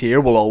somebody's here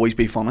will always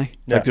be funny.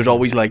 Yeah. Like there's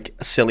always like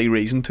a silly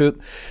reason to it.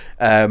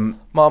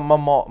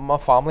 My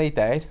family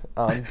died,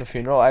 and the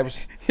funeral I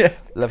was Yeah.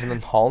 living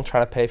in Holland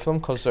trying to pay for them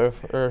because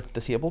they're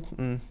disabled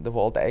and they've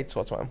all died. So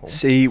that's why I'm home.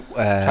 See,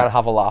 Trying to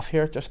have a laugh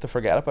here just to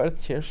forget about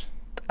it. Cheers.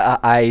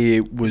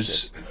 I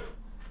was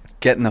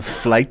getting a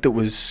flight that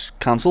was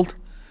cancelled,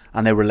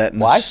 and they were letting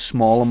Why? a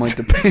small amount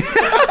of people.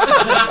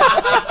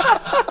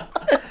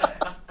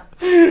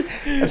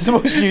 It's the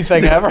most new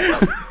thing ever.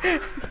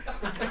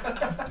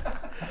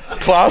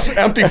 Class,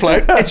 empty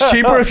flight. It's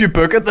cheaper if you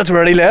book it that's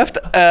already left.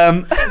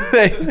 And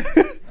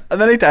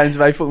many times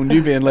have I phoned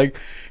you being like,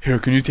 here,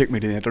 can you take me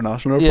to the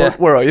international airport? Yeah.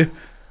 Where are you?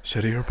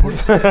 City airport.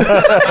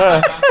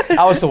 That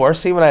was the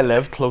worst. See, when I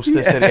lived close to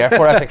the city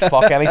airport, I was like,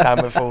 fuck, any time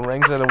my phone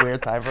rings at a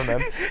weird time from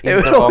him. He's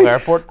at the wrong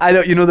airport. I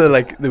know,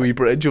 the wee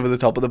bridge over the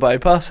top of the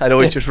bypass. I'd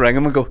always just ring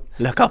him and go,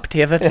 look up,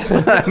 David.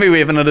 Me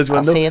waving at his I'll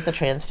window. see you at the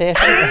train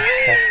station.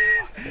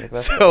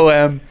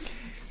 So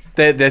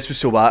this was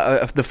so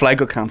bad. The flight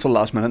got cancelled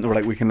last minute. They were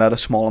like, we can let a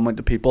small amount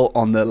of people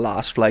on the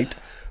last flight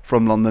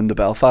from London to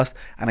Belfast.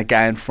 And a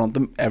guy in front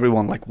of him,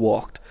 everyone like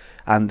walked,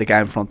 and the guy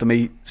in front of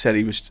me said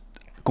he was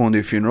going to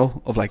a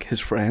funeral of like his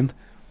friend,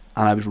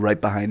 and I was right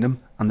behind him,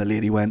 and the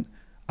lady went,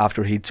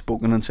 after he'd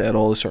spoken and said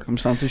all the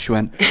circumstances, she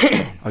went,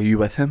 are you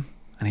with him?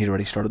 And he'd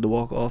already started to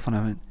walk off, and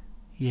I went,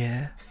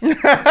 yeah.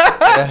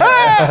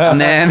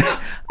 And then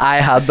I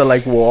had to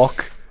like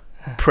walk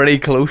pretty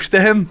close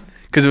to him,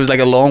 because it was like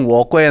a long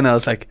walkway, and I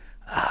was like,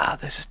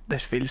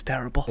 this feels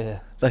terrible. Yeah.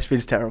 This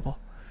feels terrible.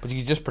 But you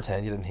could just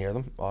pretend you didn't hear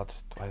them. Oh,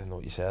 I didn't know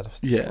what you said. It's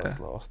just Yeah. like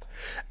lost.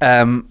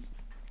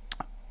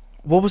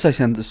 What was I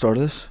saying at the start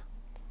of this?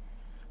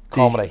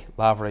 Comedy,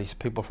 Lavery's,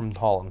 people from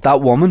Holland,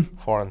 That woman.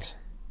 foreigners.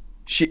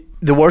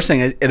 The worst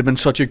thing is, it had been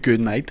such a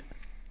good night,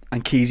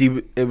 and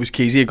it was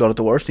Keezy who got it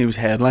the worst. And he was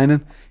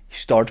headlining. He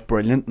starts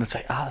brilliant, and it's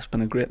like, it's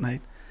been a great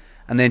night.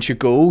 And then she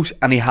goes,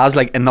 and he has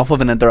like enough of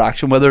an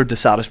interaction with her to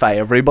satisfy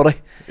everybody.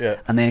 Yeah.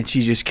 And then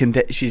she just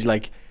she's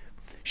like,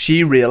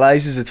 she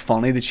realizes it's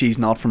funny that she's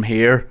not from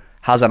here,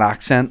 has an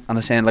accent, and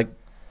is saying like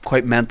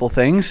quite mental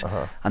things.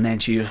 And then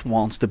she just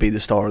wants to be the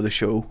star of the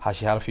show. Has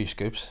she had a few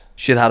scoops?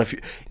 She'd had a few.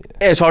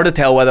 It's hard to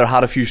tell whether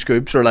had a few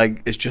scoops or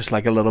like it's just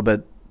like a little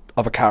bit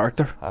of a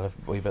character. Had a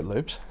wee bit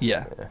loops?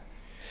 Yeah.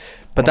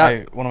 But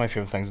But one of my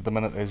favourite things at the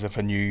minute is if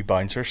a new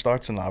bouncer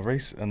starts in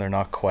Lavery's and they're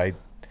not quite,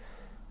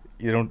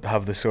 you don't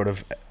have the sort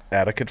of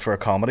etiquette for a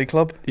comedy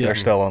club. Yeah. They're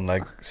still on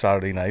like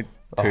Saturday night,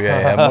 2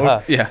 a.m.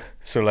 mode. Yeah.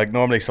 So like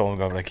normally someone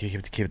will go like, keep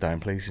it down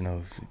please, you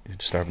know, you're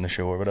disturbing the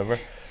show or whatever.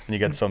 And you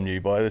get some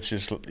new boy that's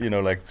just, you know,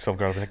 like some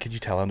girl will be like, could you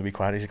tell him to be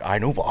quiet? He's like, I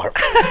know, but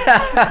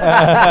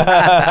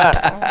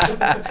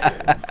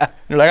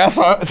you're like, that's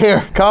all right,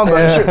 here, calm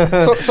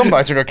down. So, some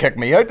bouncer gonna kick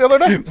me out the other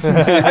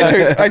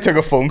day. I took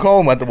a phone call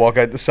and went to walk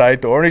out the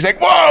side door, and he's like,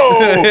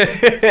 whoa.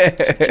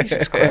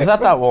 Jesus Christ. Was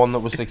that one that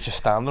was like just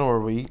standing where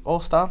we all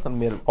stand and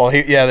made it? Oh,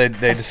 they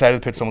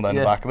decided to put someone down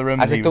the back of the room.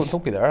 I was and like, he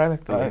don't be there. I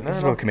like to this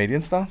is where the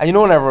comedians stand. And you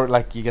know whenever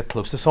like you get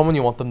close to someone,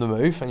 you want them to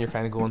move, and you're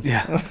kind of going,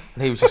 Yeah.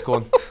 And he was just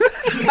going.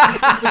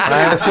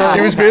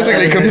 He was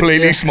basically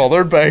completely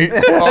smothered by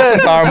Austin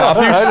Power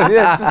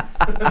Matthews.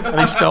 And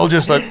he's still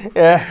just like,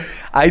 Yeah.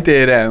 I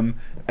did a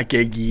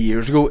gig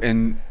years ago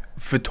in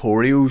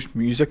Vittorio's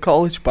music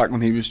college back when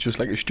he was just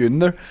like a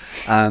student there,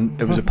 and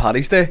it was a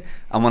Paddy's Day,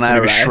 and when I he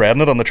was arrived,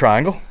 shredding it on the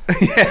triangle.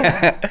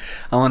 yeah,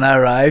 and when I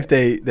arrived,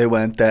 they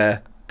went,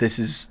 this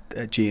is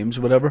James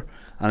or whatever,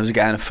 and it was a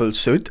guy in a full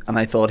suit, and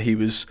I thought he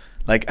was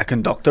like a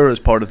conductor as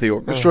part of the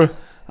orchestra,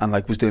 and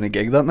like was doing a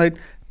gig that night,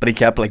 but he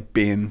kept like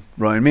being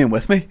round me and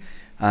with me,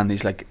 and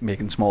he's like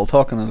making small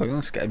talk, and I was like, oh,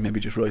 this guy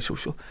maybe just really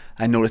social.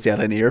 I noticed he had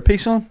an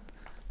earpiece on,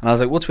 and I was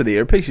like, what's with the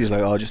earpiece? He's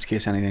like, oh, just in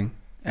case anything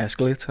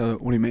escalates.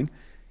 What do you mean?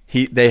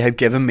 They had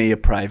given me a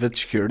private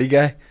security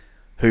guy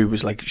who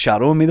was like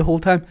shadowing me the whole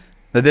time.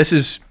 Now this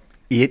is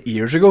 8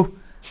 years ago.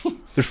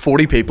 There's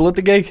 40 people at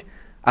the gig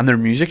and they're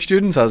music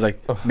students. I was like,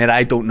 mate,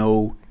 I don't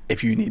know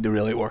if you need to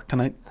really work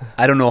tonight.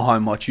 I don't know how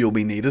much you'll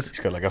be needed.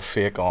 He's got like a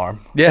fake arm.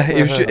 Yeah, he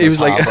was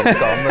like Don't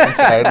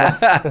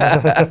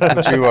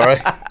you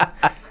worry.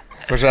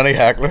 If there's any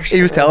hecklers.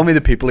 he was telling me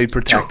the people he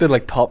protected,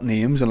 like top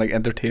names and like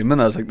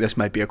entertainment. I was like, this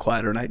might be a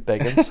quieter night.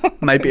 Biggins.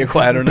 Might be a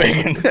quieter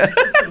night.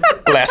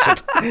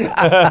 Blessed.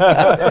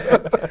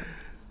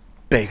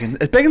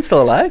 Biggins. Is Biggins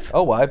still alive?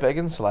 Oh, why?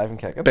 Biggins alive and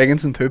kicking.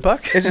 Biggins and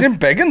Tupac. Is his name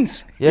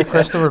Biggins? Yeah,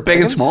 Christopher Big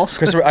and Biggins. Smalls.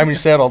 Christopher, I mean,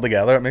 say it all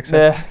together, it makes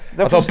sense.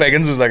 Yeah. I thought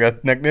Biggins was like a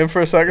nickname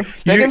for a second.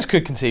 Biggins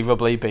could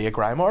conceivably be a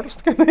grime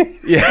artist, couldn't he?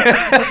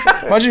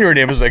 Yeah. Imagine your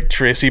name is like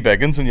Tracy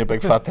Biggins and you have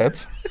big fat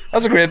tits.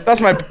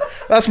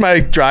 That's my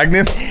drag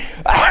name.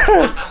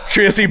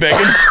 Tracy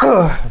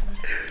Biggins.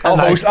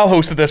 I'll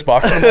host at this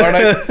box tomorrow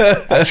night.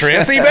 That's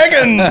Tracy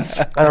Biggins.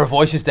 And her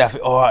voice is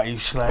definitely, oh, are you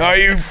slag? Are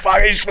you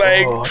fucking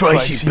slag? Oh,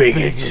 Tracy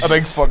Biggins. A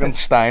big fucking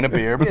stein of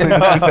beer between the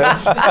two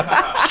tits.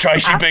 It's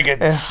Tracy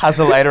Biggins. Has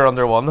a lighter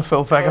under one, the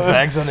full pack of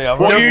eggs on the other.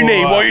 What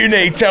you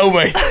need? Tell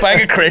me.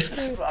 Bag of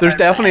crisps. There's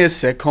definitely a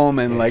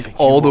sitcom in like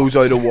all those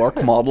out of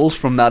work models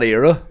from that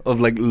era of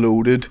like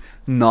loaded,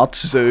 not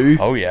zoo.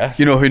 Oh yeah.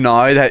 You know who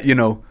now that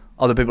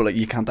other people are like,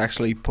 you can't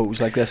actually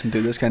pose like this and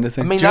do this kind of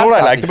thing. I mean, Do you know what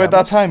I that's liked about that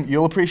anti-feminist. time?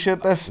 You'll appreciate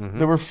this.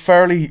 They were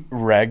fairly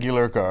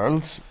regular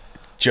girls,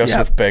 just Yeah.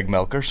 with big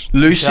milkers.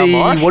 Lucy, Michelle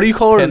Marsh? what do you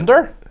call her?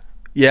 Pinder?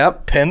 Yeah,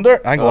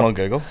 Pinder. I'm going on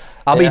Google.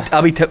 Abby Yeah.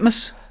 Abby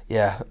Titmus.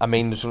 Yeah, I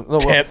mean, there's no,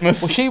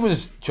 Titmus. well, she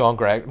was John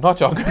Gregor, not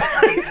John Gregor.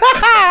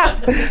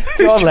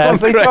 John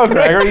Leslie. John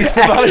Gregor used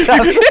to manage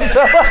Aston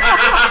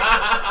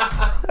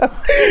Can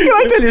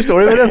I tell you a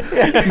story about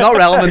him? Not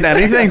relevant to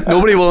anything.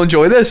 Nobody will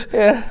enjoy this.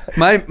 Yeah.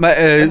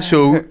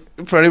 So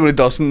for anyone who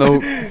doesn't know,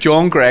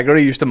 John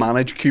Gregory used to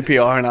manage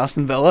QPR in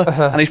Aston Villa,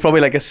 and he's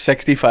probably like a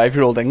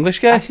 65-year-old English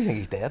I guy. actually think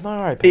he's dead now,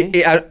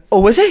 R.I.P.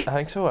 Oh, is he? I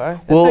think so, aye.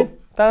 Well, Is he,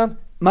 Dan?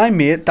 My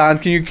mate Dan,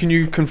 can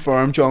you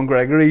confirm John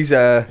Gregory's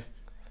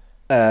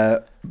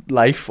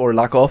life or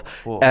lack of?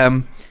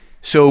 Whoa.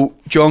 So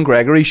John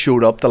Gregory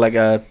showed up to like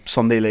a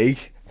Sunday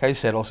league. How you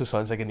said also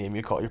sounds like a name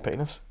you call your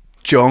penis.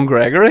 John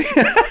Gregory.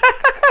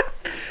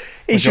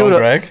 He John showed up.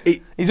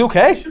 Greg? He's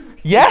okay.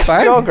 Yes,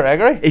 Fine. John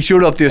Gregory. He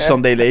showed up to a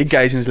Sunday league,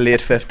 guys in his late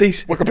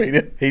 50s,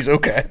 Wikipedia. He's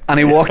okay. and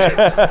he walked.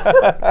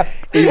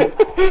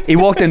 he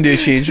walked into a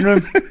changing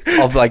room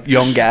of like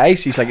young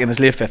guys. He's like in his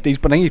late 50s,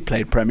 but I think he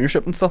played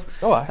Premiership and stuff.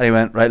 Oh, aye. And he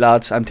went, right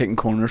lads, I'm taking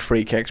corners,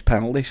 free kicks,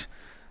 penalties,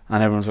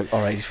 and everyone's like,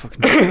 all right, he's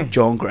fucking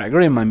John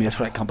Gregory. And my mates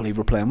were like, I can't believe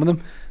we're playing with him.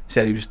 He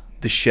said he was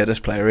the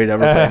shittest player he'd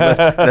ever played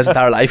with in his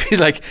entire life. He's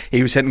like,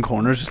 he was hitting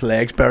corners, his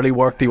legs barely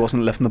worked, he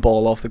wasn't lifting the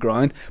ball off the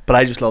ground. But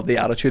I just love the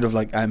attitude of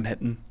like, I'm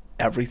hitting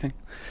everything.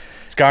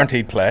 It's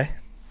guaranteed play.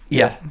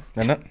 Yeah.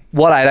 isn't it?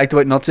 What I liked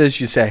about Nuts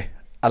is you say,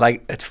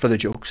 it's for the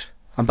jokes.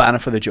 I'm banning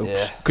it for the jokes.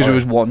 Yeah. Because there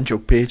was one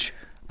joke page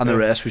and the Yeah.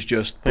 rest was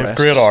just They have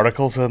breasts. great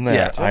articles in there.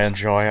 Yeah. I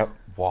enjoy it.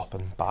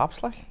 Whopping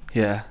babs, like.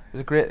 Yeah.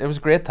 It was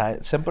a great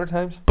time, simpler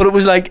times. But it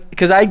was like,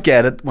 because I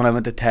get it when I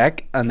went to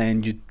tech and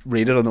then you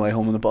read it on the way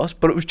home on the bus,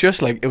 but it was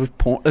just like, it was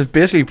porn, it was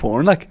basically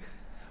porn, like.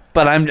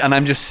 But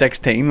I'm just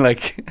 16,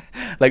 like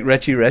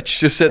Richie Rich,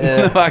 just sitting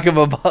in the back of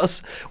a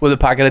bus with a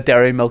packet of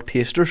Dairy Milk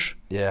Tasters.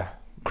 Yeah.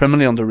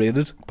 Criminally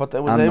underrated. But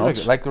it was And able,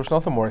 Nuts. like there was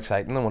nothing more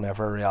exciting than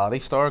whenever a reality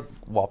star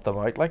whopped them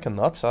out like a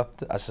Nuts at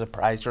a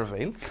surprise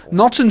reveal.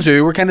 Nuts and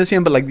Zoo were kind of the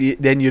same, but like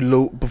then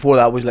you before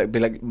that was like be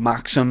like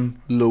Maxim,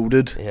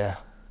 Loaded, Yeah.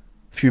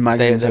 a few They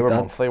magazines were like that.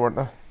 monthly, weren't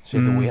they? So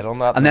you had to wait on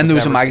that. And then there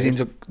was a never magazine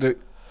that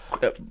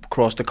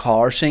across the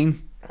car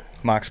scene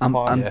Max and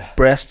Power. and Yeah.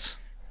 breasts.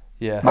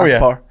 Yeah. Oh, Max yeah.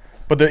 Power.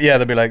 But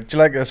they'd be like, "Do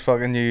you like this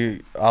fucking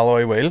new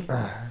alloy wheel?"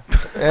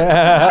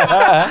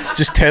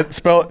 Just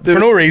spill it for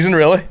no reason,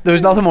 really. There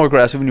was nothing more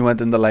aggressive when you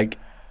went into like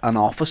an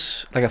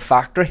office, like a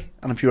factory,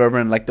 and if you were ever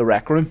in like the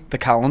rec room, the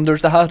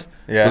calendars they had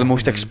Yeah. were the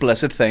most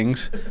explicit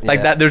things. Like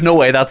Yeah. that, there's no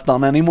way that's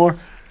done anymore.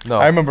 No.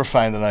 I remember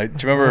finding out.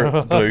 Do you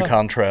remember Blue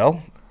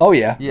Cantrell? Oh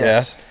yeah.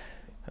 Yes.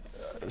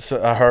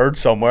 So I heard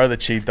somewhere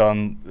that she'd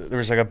done. There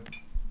was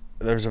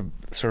a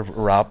sort of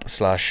rap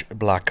 /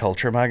 black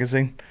culture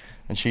magazine,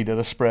 and she did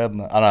a spread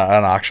an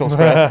actual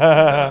spread.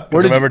 Where Because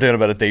I did remember doing a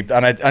bit of deep,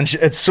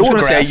 it's so I was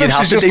going to say aggressive. you'd have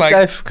She's to just deep like,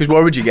 dive because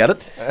where would you get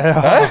it?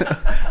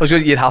 I was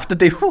going, you'd have to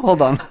deep.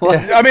 Hold on.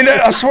 I mean,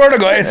 I swear to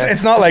God,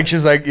 it's not like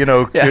she's like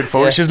Yeah. cute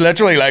photos. Yeah. She's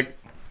literally like,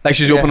 Like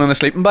she's opening a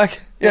sleeping bag.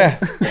 yeah,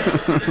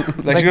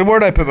 like she goes,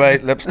 "Where'd I put my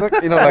lipstick?"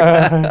 You know,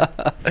 like,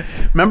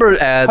 Remember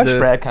How the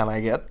spread can I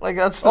get? Like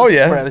that's Oh,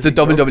 yeah. spread as the you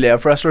go.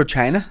 WWF wrestler of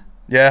China?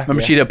 yeah,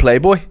 Remember she did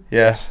Playboy?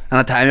 yes, And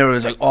at the time everyone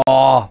was like,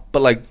 oh,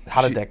 but like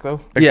Had a she- dick though.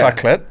 big Yeah. fat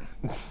clit.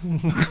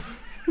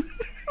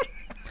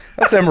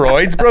 That's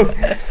hemorrhoids, bro.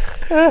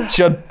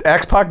 She had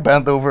X-Pac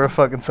bent over a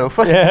fucking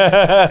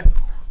sofa.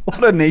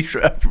 What a niche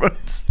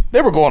reference.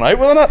 They were going out,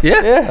 wasn't it?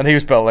 Yeah. Yeah. And he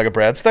was built like a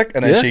breadstick,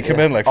 and then Yeah. she came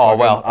in like Oh fucking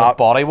well, the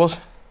body was.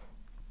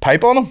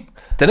 pipe on him.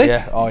 Did he?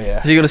 Yeah. Oh yeah.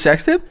 Has he got a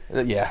sex tape?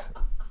 Yeah.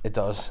 It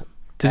does.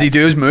 Does he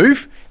do his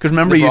move? Because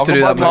remember he used to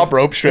do that Top move.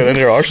 rope straight into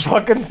your arse.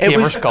 Fucking It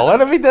came was- her skull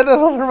in if he did it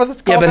on her with his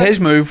skull. Yeah, but in. his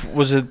move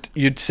was that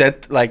you'd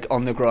sit like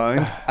on the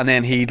ground and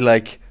then he'd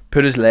like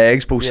put his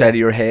legs both Yeah. side of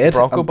your head.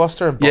 Bronco and-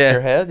 buster and bump yeah.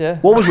 your head. Yeah.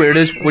 What was weird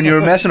is when you were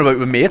messing about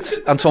with mates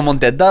and someone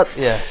did that.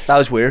 Yeah. That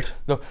was weird.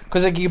 No,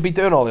 because like you could be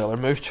doing all the other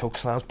moves, choke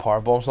slams, power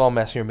bombs, and all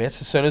messing your mates.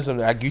 As soon as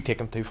like, you take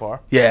them too far,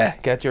 Yeah.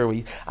 get your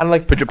wee and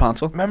like. Put your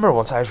pants on. Remember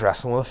once I was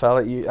wrestling with a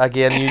fella. You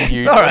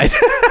All right.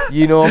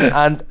 You know him,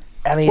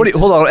 and he What do you,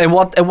 hold on.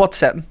 In what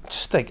setting?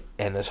 just like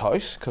in his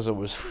house because it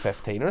was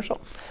 15 or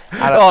something.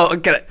 And Oh,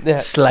 get it. Yeah.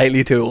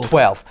 Slightly too old.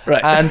 12.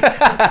 Right. And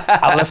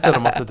I lifted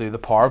him up to do the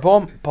power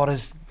bomb, but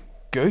his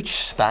gooch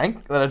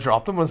stank that I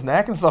dropped him on his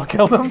neck and thought I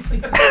killed him.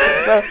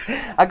 So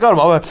I got him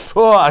up.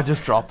 I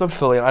just dropped him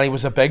fully, and he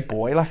was a big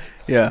boy, like.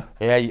 Yeah.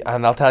 Yeah,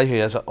 and I'll tell you who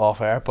he is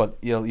off air, but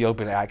you'll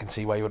be like, I can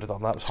see why you would have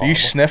done that. It was So you horrible.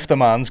 sniffed a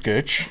man's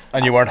gooch,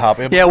 and you weren't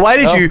happy about Yeah, it. why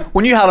did No. you,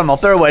 when you had him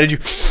up there, why did you,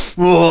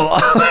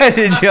 why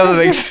did you have a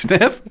big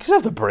sniff? Because I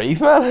have to breathe,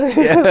 man.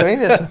 You know what I mean?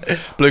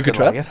 Blue Didn't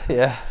Control. like it.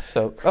 Yeah,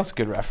 so that's a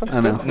good reference.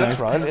 I know. Good. Next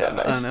round, yeah,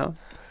 nice. I know.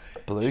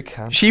 Blue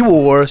can. She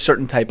wore a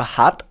certain type of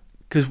hat.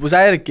 Because was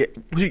I at a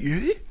gig? Was it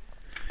you?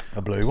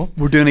 A blue one.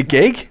 We're doing a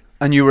gig,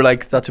 and you were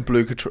like, that's a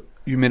Blue Control.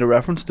 You made a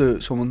reference to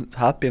someone's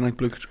hat being like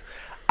Blue Control.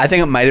 I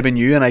think it might have been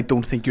you, and I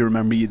don't think you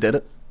remember you did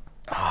it.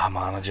 Ah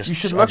man, I You just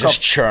should I look just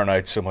up- churn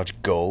out so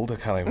much gold. I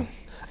can't even.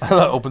 that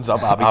opens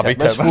up Abby Abby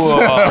Titmus.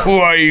 Titmus. Whoa. Who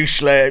are you,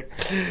 slave?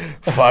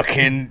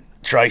 Fucking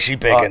Tracy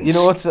Biggins. You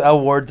know what's a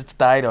word that's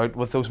died out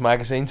with those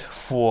magazines?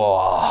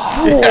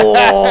 Cracking.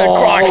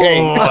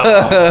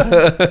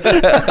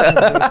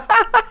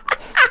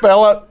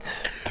 Spell it.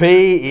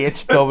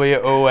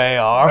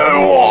 PHWOAR.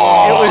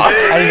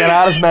 And you can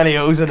add as many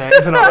O's and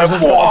A's and R's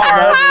as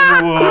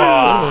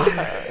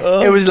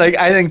It was like,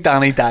 I think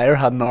Danny Dyer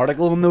had an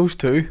article on those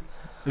too.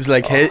 It was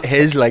like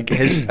his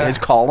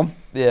column.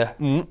 Yeah.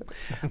 And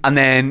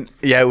then,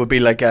 yeah, it would be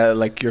like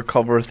your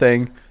cover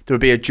thing. There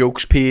would be a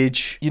jokes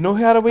page. You know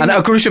who had a wee... And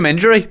a gruesome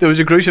injury. There was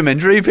a gruesome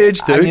injury page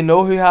too. And you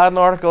know who had an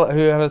article, who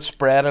had it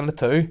spread in it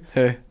too?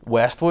 Who?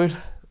 Westwood.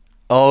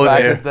 Oh Back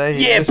dear. in the day,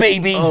 he Yeah, was-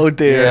 baby. Oh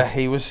dear. Yeah,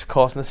 he was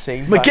causing a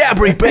scene. back-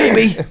 McGabry,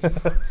 baby.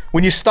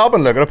 When you stop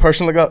and look at a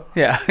person like that,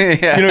 Yeah,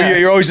 yeah. you know,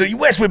 you're always like,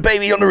 Westwood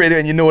baby on the radio,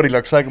 and you know what he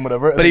looks like and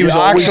whatever. But he you was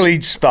always- actually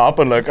stop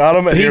and look at him,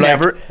 and But he you're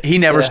never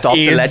like, stopped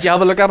to let AIDS. you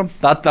have a look at him.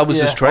 That was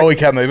his Yeah. trick. oh, he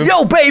kept moving.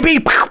 Yo, baby.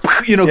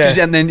 You know, 'cause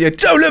Yeah. and then you.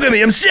 So look at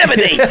me, I'm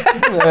 70.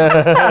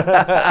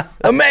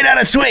 I'm made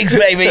out of twigs,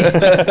 baby.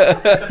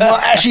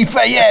 Not ashy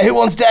yeah, who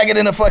wants dagged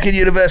in a fucking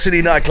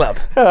university nightclub?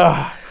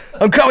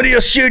 I'm coming to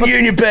your student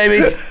union,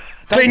 baby.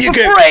 Clean your For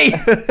goop. free.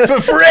 For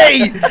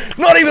free.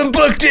 Not even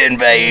booked in,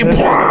 baby.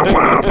 Did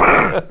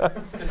I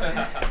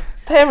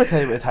ever tell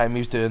you about the time he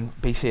was doing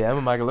BCM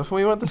in Magaluf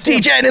when we went to see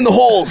him? DJing in the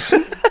halls.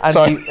 And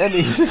Sorry.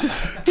 he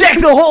was Dick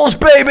the holes,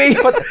 baby.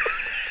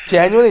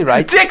 genuinely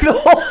right. Dick the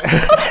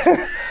holes.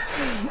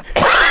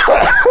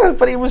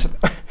 but he was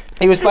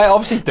by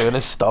obviously doing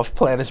his stuff,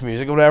 playing his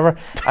music or whatever,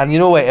 and you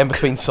know in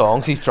between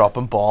songs he's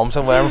dropping bombs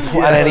and whatever,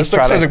 and then he's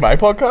trying to like my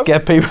podcast.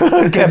 get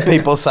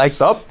people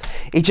psyched up.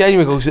 He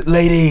genuinely goes,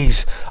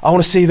 "Ladies, I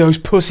want to see those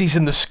pussies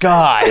in the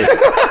sky."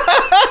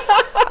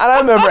 And I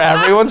remember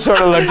everyone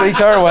sort of looked at each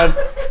other and went,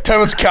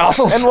 Timmins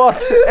Castles. In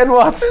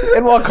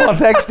what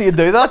context do you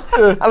do that?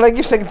 And like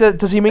you think,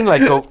 does he mean like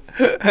go?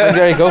 Like,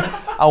 there you go.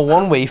 And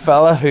one wee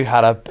fella who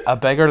had a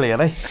bigger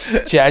lady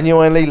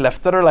genuinely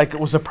lifted her like it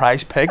was a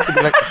prize pig. To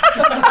be like,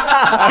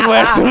 and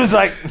Weston was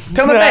like,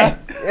 Timothy. Nah.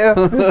 Yeah.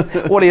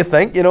 What do you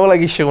think? You know, like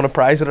he's showing a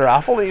prize at a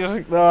raffle. He was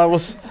like, no, it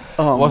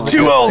wasn't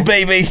Too old,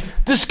 baby.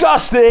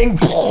 Disgusting.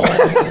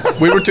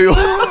 We were too.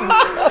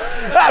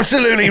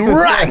 Absolutely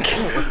rank.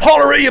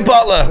 Holler at your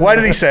butler. Why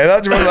did he say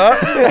that? Do you remember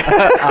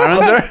that?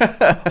 Aaron's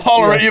there.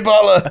 Holler at your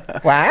butler.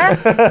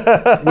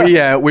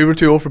 What? We were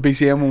too old for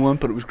BCM when we went,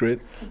 but it was great.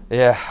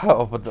 Yeah.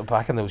 Oh, but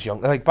back in the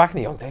young days, it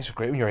was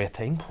great when you were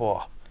 18.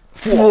 Whoa.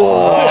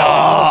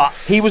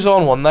 He was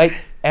on one night.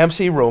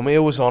 MC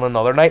Romeo was on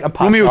another night, and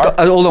Pat Sharp.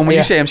 Hold on, when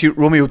you say MC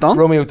Romeo Dunn?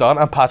 Romeo Dunn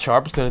and Pat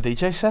Sharp was doing a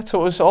DJ set,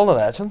 so it was all the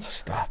legends.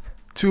 Stop.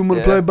 Two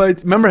multiplied by.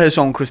 Remember his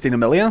song Christina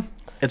Milian?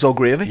 It's all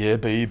gravy. Yeah,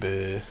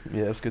 baby.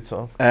 Yeah, it was a good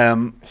song.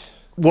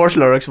 Worst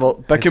lyrics of all.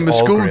 Back in my all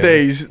school gravy.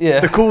 days.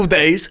 Yeah. The cool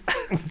days.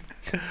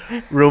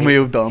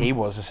 Romeo Dunn. He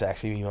was a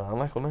sexy wee man,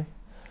 like, wasn't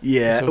he?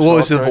 Yeah. So Well, it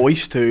was the soft, right?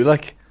 voice too.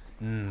 Like,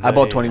 I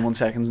bought yeah. 21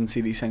 Seconds and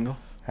CD single.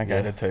 I think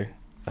I did too.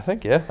 I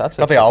think, yeah, that's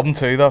Got it. the album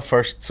too, that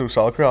first So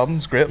Solid Crew album.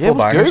 It's great, Yeah, it full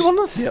was bangers. good,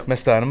 wasn't it? Yep.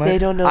 Miss Dynamite.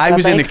 don't know. I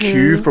was in a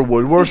queue for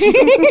Woolworths.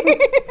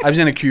 I was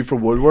in a queue for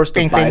Woolworths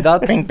to buy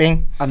that. Bing,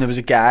 bing. And there was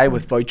a guy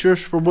with vouchers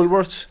for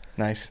Woolworths.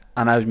 Nice.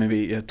 And I was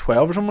maybe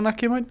 12 or something when that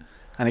came out.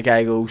 And the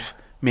guy goes,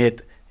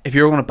 mate, if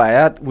you're going to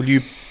buy it, will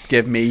you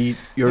give me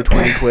your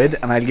 20 quid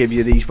and I'll give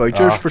you these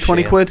vouchers Oh, for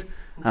 20 shit. quid?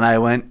 And I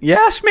went,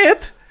 yes,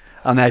 mate.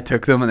 And I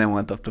took them and then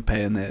went up to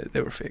pay and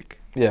they were fake.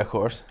 Yeah, of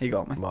course. He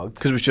got me. Mugged.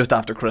 Because it was just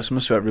after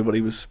Christmas, so everybody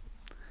was...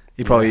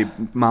 Probably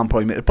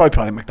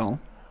McDonald.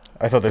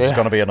 I thought this was Yeah.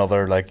 going to be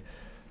another, like,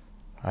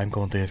 I'm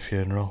going to a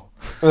funeral.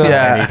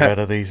 Yeah. I need rid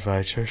of these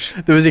vouchers.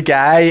 There was a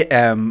guy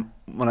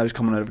when I was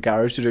coming out of a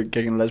garage to do a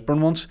gig in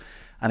Lisburn once,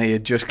 and he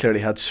had just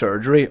clearly had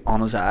surgery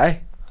on his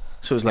eye.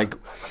 So it was like,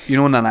 you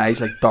know, when an eye's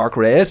like dark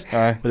red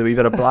Aye. with a wee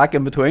bit of black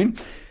in between.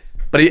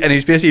 But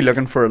he's basically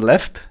looking for a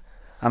lift,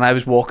 and I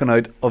was walking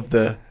out of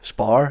the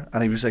spar,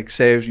 and he was like,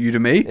 "Say you to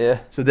me." Yeah.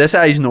 So this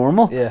eye's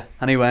normal. Yeah.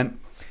 And he went,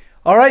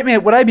 "All right, mate.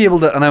 Would I be able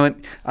to?" And I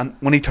went, and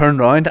when he turned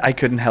round, I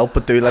couldn't help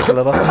but do like a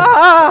little,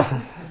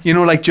 you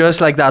know, like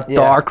just like that Yeah.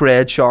 dark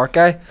red shark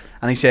eye.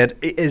 And he said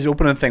his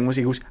opening thing was,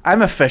 he goes,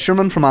 "I'm a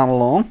fisherman from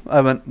Annalong." I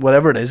went,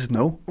 "Whatever it is,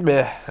 no."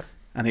 Yeah.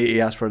 And he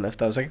asked for a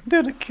lift. I was like,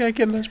 "Dude, can I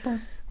get a lift, bro?"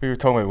 We were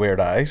talking about weird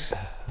eyes.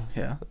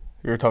 Yeah.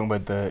 We were talking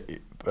about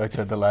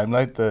outside the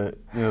Limelight, the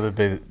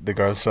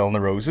girls selling the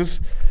roses.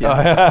 Yeah.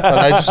 And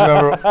I just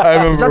remember,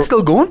 Is that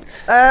still going?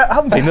 I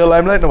haven't been to the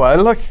Limelight in a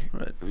while, like,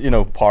 Right. you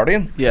know,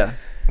 partying. Yeah.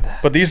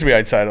 But they used to be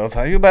outside all the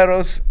time. You buy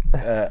rose.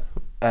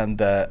 And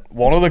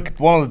one of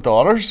the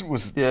daughters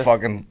was Yeah.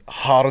 fucking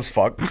hot as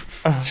fuck.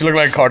 She looked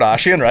like a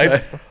Kardashian,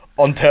 right?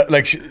 Until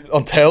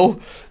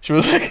she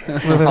was like,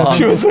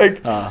 she was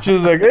like,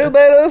 "You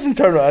buy rose," and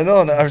turned around,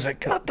 and I was like,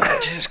 "God damn,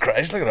 Jesus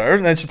Christ, look at her!"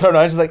 And then she turned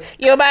around, she's like,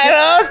 "You buy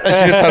rose," and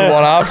she just had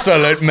one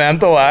absolute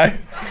mental eye.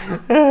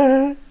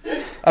 And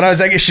I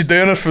was like, "Is she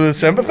doing it for the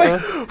sympathy?"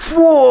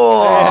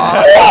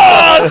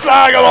 What?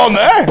 Sag on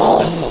there.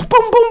 Boom,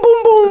 boom,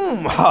 boom,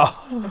 boom.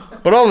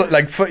 But all the,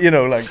 like, you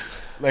know, like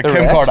The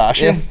Kim rest,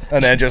 Kardashian, yeah.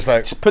 and then just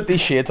like, Just put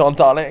these shades on,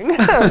 darling.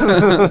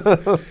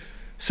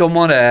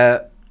 Someone,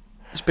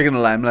 speaking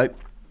of Limelight,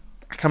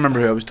 I can't remember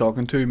who I was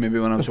talking to. Maybe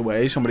when I was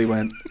away, somebody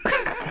went,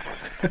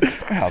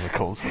 how's it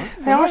cold?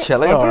 They are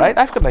chilly, alright.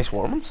 I've got nice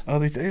warm ones. Oh,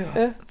 they do.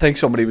 Yeah. I think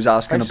somebody was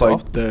asking Very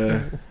about soft.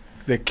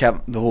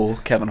 the whole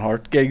Kevin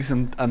Hart gigs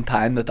and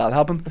time that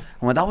happened.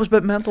 I went, that was a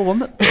bit mental,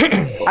 wasn't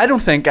it? I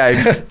don't think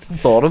I've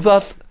thought of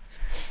that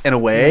in a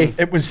way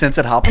It was- since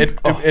it happened.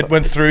 It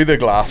went through the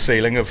glass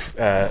ceiling of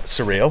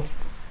surreal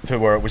to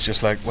where it was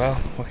just like, well,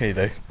 what can you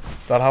do?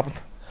 That happened.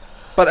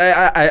 But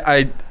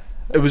I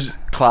it was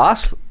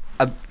class.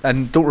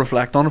 And don't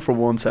reflect on it for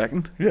 1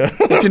 second. Yeah.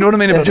 If you know what I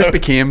mean, it just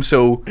became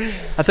so.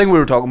 I think we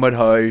were talking about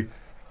how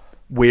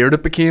weird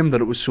it became,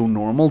 that it was so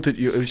normal.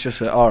 It was just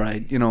all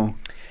right, you know,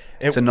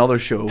 it's another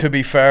show. To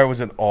be fair, it was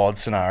an odd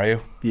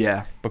scenario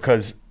Yeah,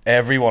 because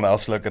everyone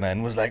else looking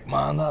in was like,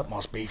 man, that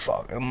must be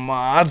fucking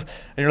mad. And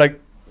you're like,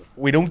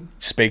 we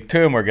don't speak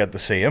to him or get to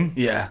see him,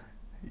 yeah.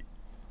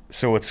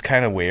 so it's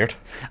kind of weird.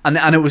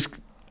 And it was,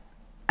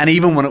 and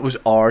even when it was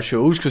our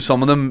shows, because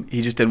some of them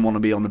he just didn't want to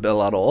be on the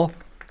bill at all.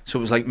 So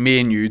it was like me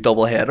and you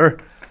double header,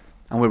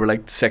 and we were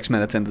like 6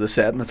 minutes into the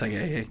set, and it's like,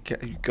 hey,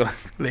 you gotta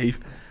leave,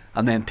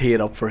 and then tee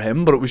it up for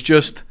him. But it was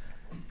just,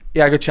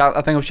 yeah, I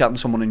think I was chatting to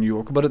someone in New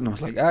York about it, and I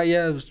was like,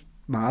 yeah, it was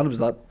mad. It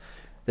was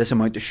this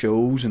amount of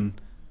shows,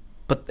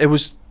 but it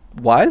was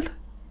wild.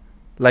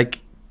 Like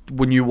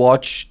when you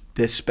watch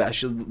the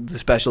special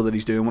that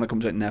he's doing when it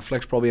comes out on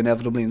Netflix, probably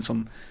inevitably in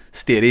some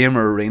stadium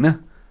or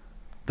arena,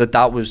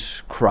 that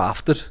was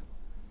crafted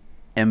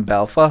in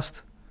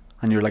Belfast,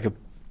 and you're like a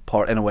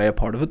part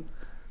of it,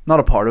 not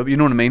a part of it. You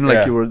know what I mean?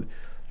 Like Yeah.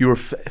 you were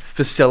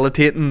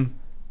facilitating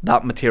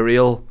that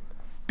material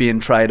being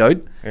tried out.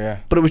 Yeah.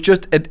 But it was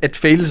just it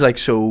feels like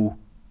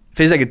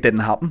it didn't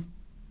happen.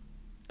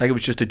 Like it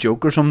was just a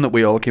joke or something that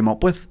we all came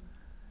up with,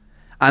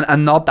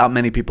 and not that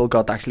many people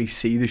got to actually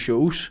see the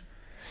shows.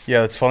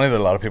 Yeah, it's funny that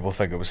a lot of people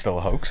think it was still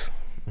a hoax.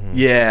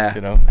 Yeah,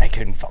 You know, I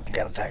couldn't fucking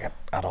get a ticket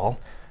at all.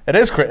 It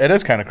is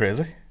kind of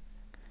crazy.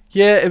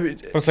 yeah,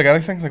 But it's like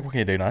anything. Like, what can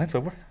you do now? It's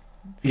over.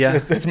 yeah,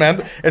 It's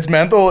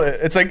mental.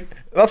 It's like,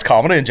 that's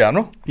comedy in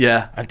general.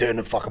 yeah, I'm doing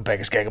the fucking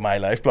biggest gig of my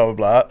life, blah blah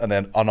blah, and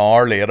then an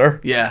hour later,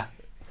 yeah.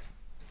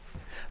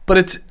 But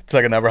it's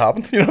like it never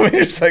happened. You know what I mean?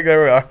 You're just like,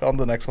 there we are, on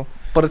to the next one.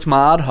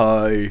 mad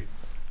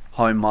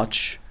how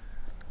much,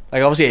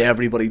 like, obviously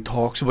everybody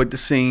talks about the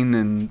scene,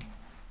 and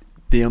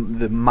the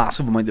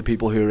massive amount of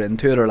people who are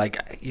into it are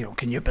like, you know,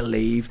 can you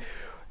believe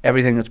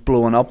everything that's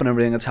blowing up and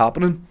everything that's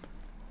happening?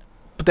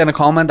 But then a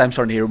comment I'm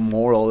starting to hear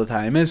more all the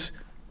time is,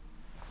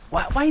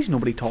 why is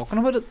nobody talking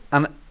about it?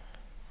 And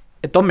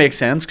it doesn't make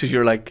sense, because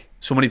you're like,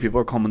 so many people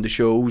are coming to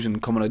shows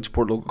and coming out to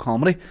support local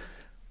comedy,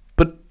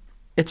 but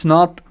it's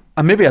not,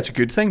 and maybe that's a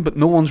good thing, but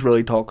no one's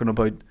really talking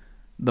about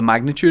the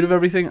magnitude of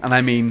everything. And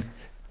I mean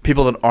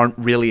people that aren't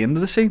really into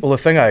the scene. Well, the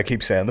thing I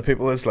keep saying to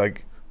people is,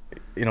 like,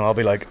 you know, I'll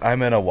be like,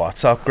 I'm in a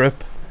WhatsApp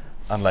group,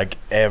 and like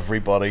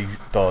everybody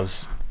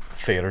does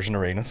theatres and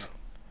arenas.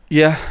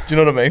 Yeah, Do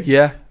you know what I mean?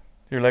 yeah.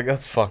 You're like,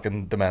 that's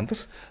fucking demented.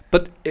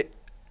 But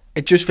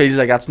it just feels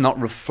like that's not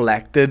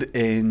reflected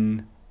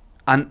in,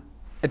 and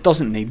it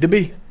doesn't need to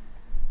be.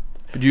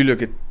 But you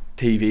look at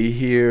TV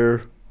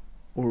here,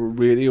 or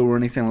radio, or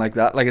anything like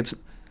that. Like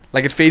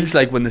it feels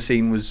like when the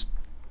scene was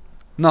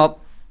not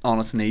on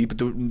its knee, but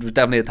there was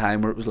definitely a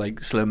time where it was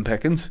like slim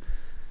pickings.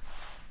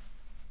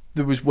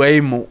 There was way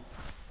more.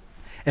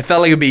 It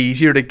felt like it'd be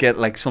easier to get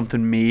like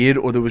something made,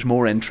 or there was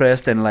more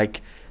interest in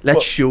like, let's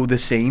Well, show the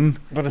scene,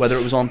 but whether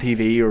it was on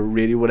TV or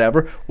radio,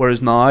 whatever.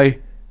 Whereas now,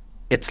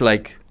 it's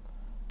like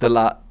I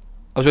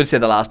was going to say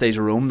the last days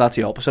of Rome. That's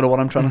the opposite of what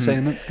I'm trying to say,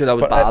 in it, because that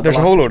was But bad. there's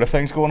a whole load of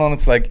things going on.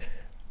 It's like,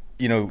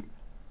 you know,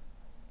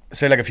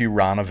 say like if you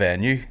ran a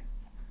venue,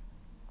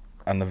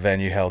 and the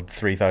venue held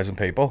 3,000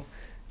 people,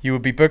 you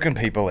would be booking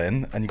people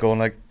in, and you're going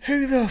like,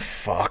 who the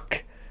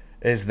fuck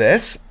is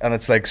this? And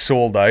it's like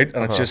sold out,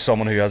 and it's just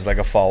someone who has like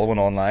a following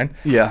online.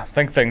 Yeah, I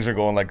think things are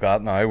going like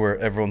that now, where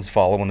everyone's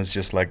following is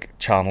just like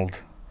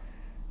channeled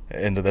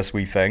into this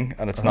wee thing,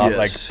 and it's not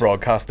like Yes.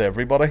 broadcast to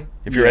everybody.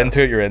 If you're Yeah.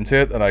 into it, you're into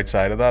it, and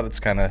outside of that,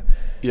 it's kind of,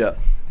 yeah,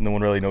 no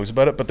one really knows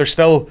about it. But there's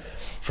still,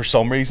 for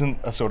some reason,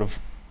 a sort of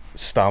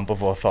stamp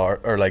of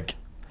authority, or like,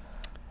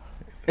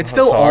 it's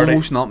still authority.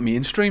 almost not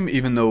mainstream,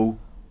 even though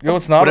No,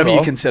 it's not whatever at you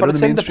all. consider But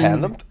it's the mainstream.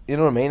 independent. You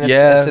know what I mean? It's,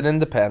 Yeah. it's an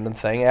independent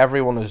thing.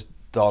 Everyone has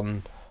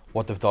done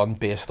what they've done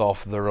based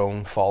off their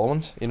own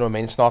followings. You know what I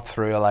mean? It's not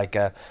through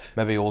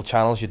maybe old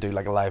channels. You do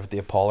like a live at the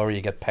Apollo, or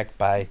you get picked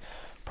by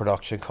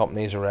production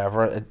companies or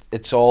whatever.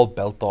 It's all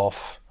built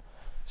off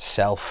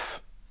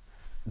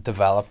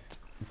self-developed,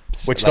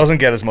 Which like, doesn't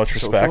get as much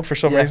social. respect for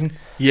some Yeah. reason.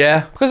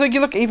 Yeah, Because like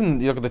you look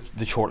at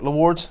the Chortle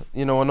Awards.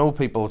 You know, I know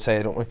people would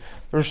say, don't we?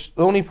 There's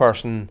the only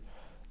person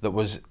that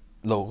was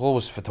local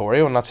was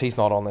Vittorio, and he's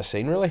not on this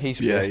scene really. He's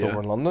Yeah, based yeah.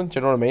 over in London. Do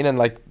you know what I mean? And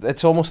like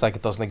it's almost like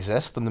it doesn't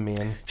exist in the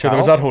main. Sure, there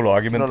was that channels. whole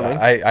argument. You know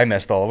what I mean? I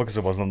missed all of it because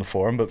I wasn't on the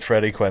forum, but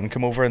Freddie Quinn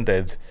came over and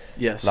did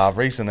yes,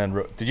 Lavery's, and then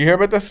did you hear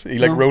about this? He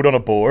like No. wrote on a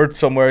board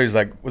somewhere. He's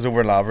like, was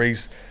over in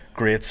Lavery's,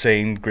 great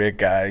scene, great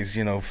guys,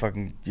 you know,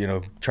 fucking, you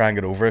know, try and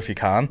get over if you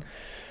can.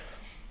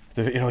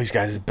 You know, these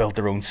guys have built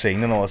their own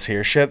scene and all this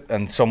here shit,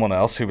 and someone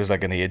else who was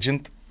like an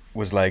agent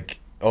was like,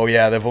 oh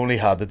yeah, they've only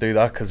had to do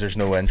that because there's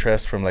no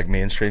interest from like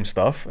mainstream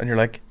stuff. And you're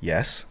like,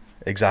 yes,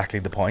 exactly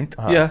the point.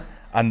 yeah,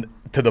 And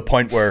to the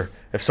point where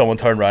if someone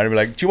turned around and be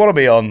like, do you want to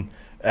be on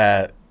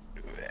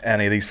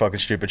any of these fucking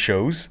stupid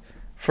shows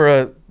for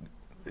a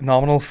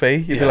nominal fee?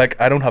 You'd be Yeah. like,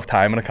 I don't have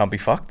time and I can't be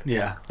fucked.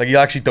 yeah. Like, you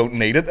actually don't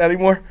need it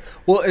anymore.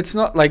 Well, it's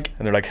not like,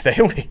 And they're like, they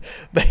only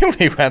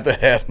went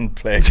ahead and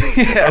played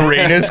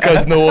arenas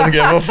because no one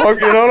gave a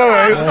fuck. You know what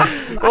I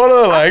mean? What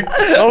are they like?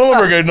 None of them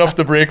are good enough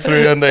to break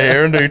through into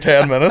here and do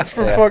 10 minutes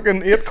for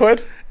fucking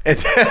 £8.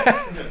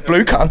 it,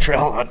 Blue country.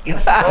 You know what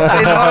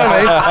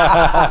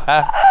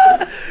I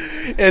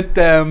mean? it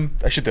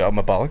I should do that on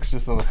my bollocks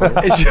just on the phone.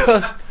 it's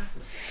just,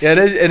 yeah,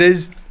 it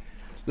is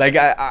like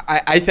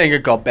I think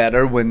it got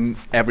better when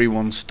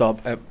everyone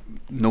stopped,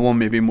 no one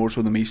maybe more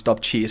so than me,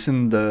 stopped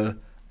chasing the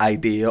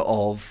idea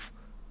of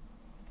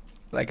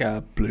like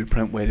a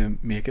blueprint way to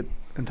make it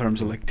in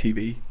terms of like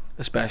TV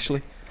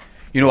especially.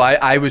 You know,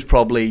 I was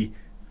probably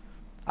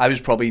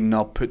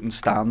not putting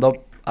stand up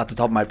at the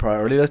top of my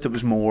priority list. It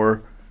was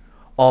more,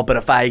 oh, but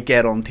if I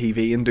get on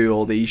TV and do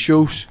all these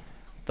shows,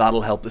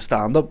 that'll help the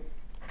stand up.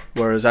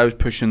 Whereas I was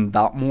pushing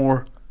that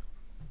more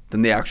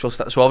than the actual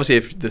so obviously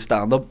if the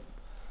stand up,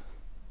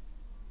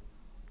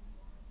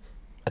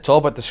 It's all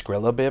about the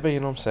Skrilla, baby. You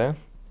know what I'm saying?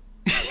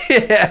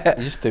 yeah.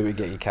 You just do it,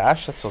 get your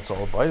cash. That's what it's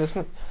all about,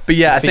 isn't it? But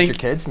yeah, You I feed think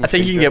your kids and I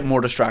think feed you can your- get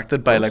more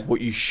distracted by like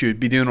what you should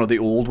be doing, or the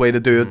old way to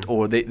do it,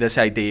 or this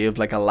idea of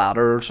like a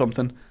ladder or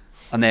something.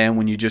 and then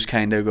when you just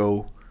kind of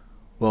go,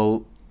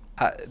 well,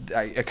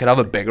 I could have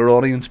a bigger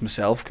audience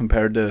myself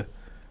compared to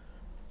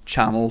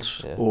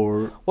channels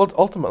or. Well,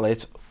 ultimately,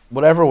 it's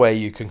whatever way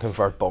you can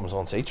convert bums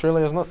on seats,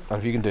 really, isn't it? And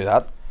if you can do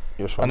that,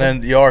 you're swimming.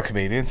 And then you are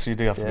comedians, so you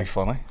do have to be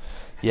funny.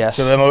 Yes.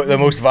 So the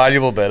most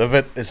valuable bit of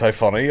it is how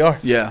funny you are.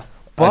 Yeah.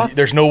 But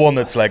there's no one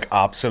that's like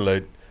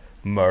absolute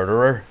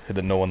murderer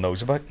that no one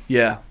knows about.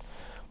 Yeah.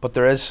 But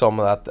there is some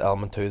of that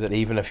element too, that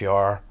even if you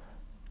are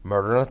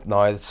murdering it,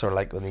 now it's sort of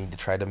like we need to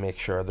try to make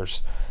sure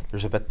there's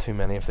a bit too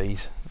many of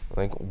these, I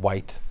think,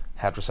 white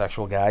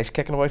heterosexual guys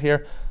kicking about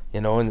here,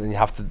 you know, and you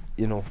have to,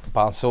 you know,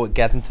 balance. So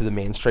getting to the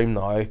mainstream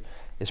now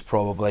is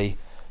probably,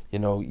 you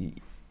know,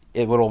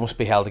 it would almost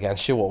be held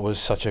against you what was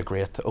such a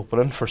great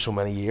opening for so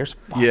many years.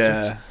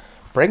 Bastards. Yeah.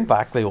 Bring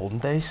back the olden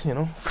days, you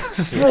know.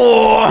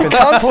 You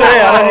can't say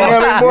anything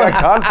anymore. I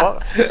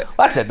can't.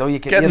 That's it though.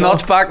 You can Get you know.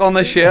 nuts back on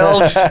the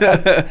shelves.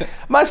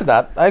 Imagine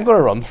that. I'm going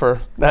to run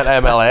for that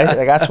MLA.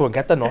 Like, that's what.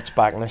 Get the nuts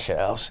back on the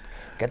shelves.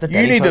 Get the.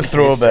 You need to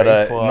throw a bit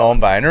of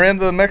non-binary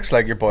into the mix,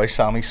 like your boy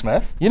Sammy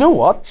Smith. You know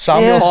what?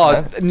 Samuel Oh,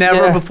 Smith.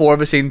 never before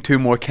have I seen two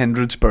more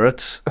kindred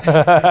spirits.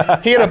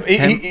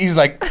 He's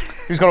like,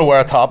 he was going to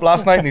wear a top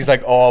last night, and he's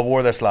like, oh, I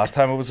wore this last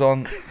time I was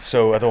on,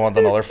 so I don't want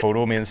another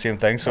photo of me in the same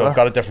thing, so I've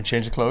got a different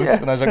change of clothes.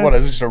 And I was like, what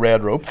is it, just a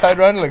red rope tied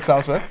around it like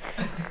Sam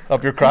Smith?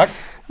 Up your crack?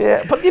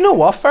 Yeah, but you know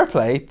what? Fair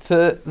play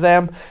to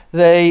them.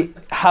 They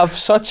have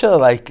such a,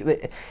 like,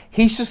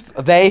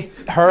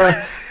 her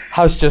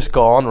has just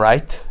gone,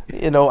 right,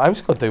 you know, I'm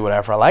just going to do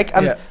whatever I like.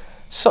 And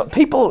so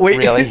people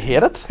really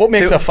hate it. What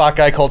makes a fat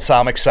guy called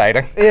Sam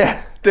exciting?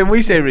 Yeah. Didn't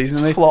we say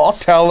recently?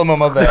 Floss. Tell them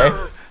I'm a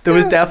they. There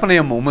was definitely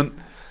a moment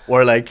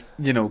where, like,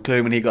 you know,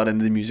 clearly when he got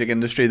into the music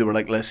industry, they were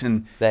like,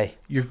 listen,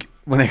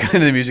 when they got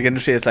into the music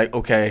industry, it's like,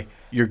 okay,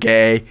 you're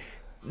gay.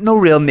 No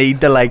real need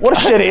to, like, what a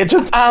shit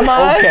agent. Am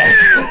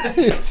I?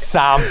 Okay.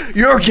 Sam.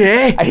 You're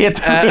gay. I hate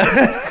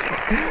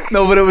that.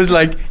 No, but it was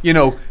like, you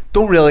know,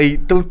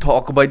 don't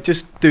talk about,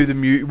 just do the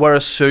music, wear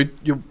a suit,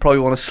 you probably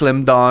want to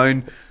slim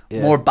down,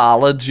 more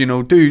ballads, you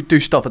know, do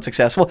stuff that's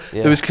accessible.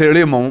 There was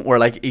clearly a moment where,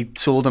 like, he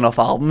sold enough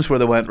albums where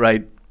they went,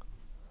 right,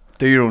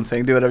 do your own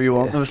thing, do whatever you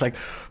want. And it was like,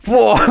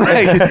 whoa,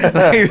 like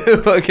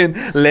the fucking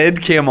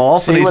lid came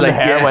off. See, and he's when like,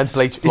 the hair went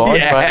bleach blonde.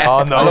 Yeah.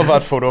 Oh no. I love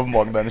that photo of him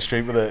walking down the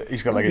street with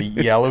he's got like a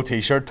yellow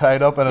t-shirt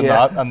tied up and a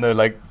knot, and they're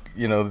like,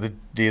 you know, the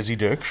Daisy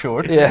Duke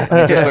shorts. Yeah.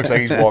 And he just looks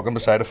like he's walking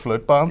beside a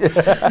flute band on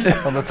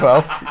the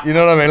 12th. You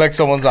know what I mean? Like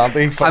someone's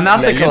auntie. And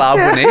that's a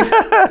collab we need.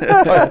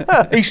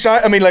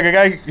 I mean, like a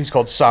guy who's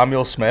called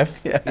Samuel Smith.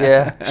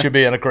 Yeah. Should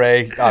be in a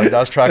grey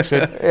Adidas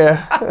tracksuit.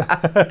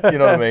 Yeah. You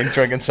know what I mean?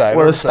 Drinking cider.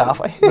 With a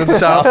staffy.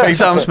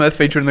 Sam Smith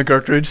featuring the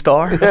Gertrude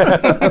Star. When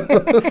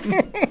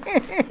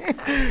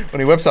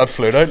he whips that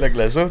flute out like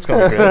Lizzo, it's going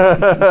to be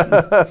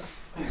great.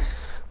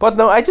 But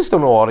no, I just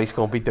don't know what he's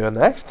going to be doing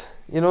next.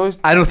 You know,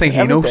 I don't think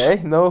he knows.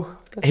 No.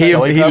 He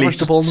Peppers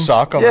leaked upon them.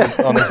 sock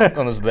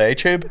on his they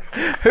tube.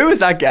 Who was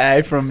that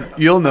guy from,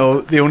 you'll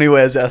know, The Only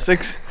Way is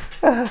Essex?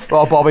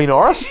 Well, Bobby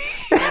Norris.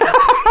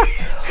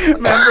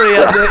 Remember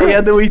he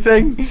had the wee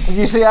thing? Did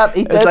you see that?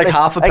 He It's like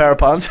half a pair of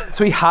pants.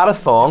 So he had a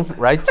thong,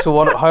 right?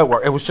 So how it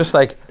worked? It was just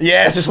like,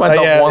 Yes, it just went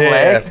up one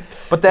leg. yeah.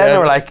 But then they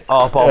were like,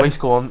 oh, Bobby's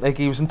going, like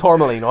he was in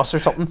Torremolinos or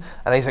something,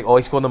 and he's like, oh,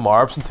 he's going to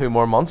Marbs in 2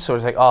 more months. So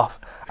he's like, oh,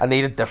 I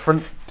need a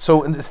different.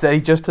 So instead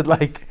he just had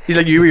like, He's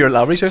like, you with your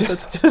Lavery's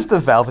outfit. just the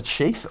velvet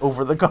sheath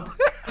over the gun.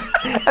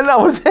 And that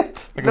was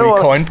it. Like a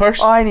wee coin purse.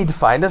 Oh, I need to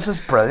find this. This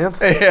is brilliant.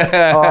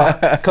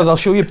 Yeah. Because I'll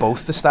show you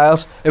both the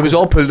styles. It was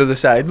all pulled to the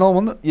side and all,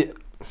 wasn't it? Yeah.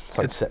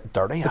 It's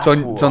dirty. It's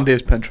on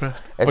Dave's Pinterest.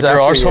 But your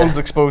arsehole's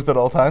exposed at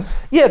all times.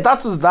 Yeah,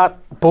 that's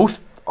that.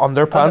 Both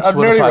underpants. I'd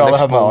would nearly have had rather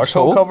have my exposed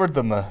arsehole hole. covered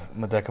than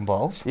my dick and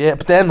balls. Yeah,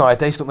 but then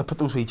nowadays don't they put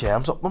those wee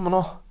gems up them and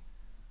all?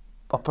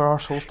 Up our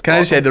arseholes. Can I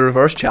just say the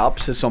reverse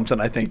chaps is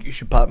something I think you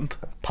should patent.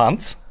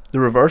 Pants? The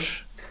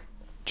reverse.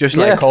 Just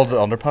I like, called it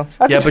underpants.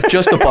 yeah, but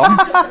just a bum.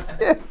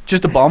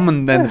 Just a bum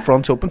and then the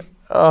front's open.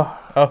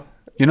 Oh.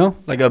 You know?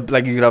 Like you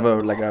could have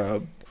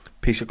a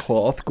piece of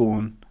cloth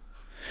going.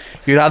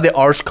 You'd have the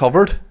arse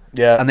covered.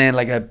 Yeah. And then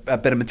like a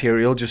bit of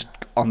material just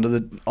under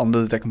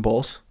the dick and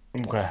balls.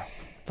 Okay.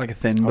 Like a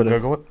thin I'll bit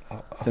Google it.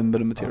 thin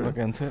bit of I'll material. look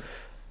into it.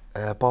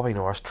 Bobby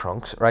Norris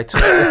trunks, right? So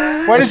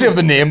Why does he have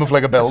the name of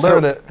like a builder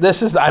in it?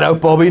 this is I know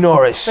Bobby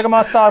Norris. Look at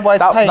my sideways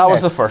That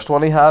was the first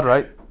one he had,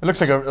 right? It looks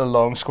like a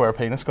long square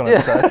penis going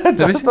outside. It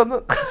does, doesn't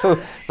it? So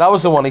that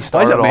was the one he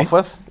started that me? off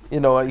with. You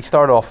know, he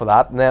started off with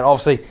that, and then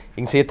obviously you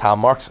can see a tan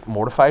marks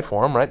mortified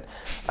for him, right?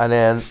 And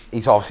then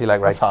he's obviously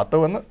like, right, That's hot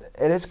though, isn't it?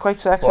 it is quite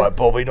sexy. Alright,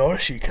 Bobby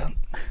Norris, you can.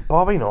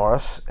 Bobby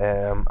Norris,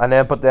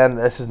 but then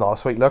this is not a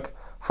sweet look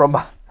from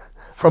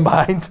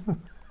behind.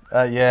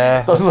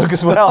 Yeah. Doesn't look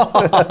as well.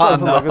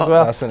 Doesn't look as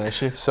well. That's an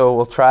issue. So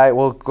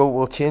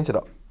we'll change it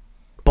up.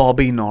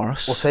 Bobby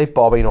Norris. We'll say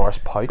Bobby Norris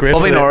pouch. Great,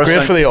 Bobby for the, Norris great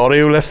sound- for the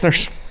audio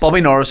listeners.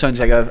 Bobby Norris sounds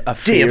like a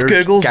Dave feared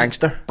Googles.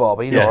 gangster.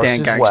 Bobby Yeah.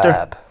 Staying Norris gangster.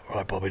 web.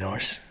 Right, Bobby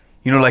Norris.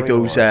 You know, like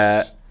Bobby those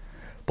Norris.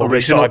 Bobby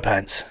Original- side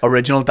pants.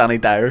 original Danny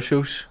Dyer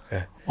shows.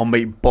 Yeah. On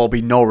me,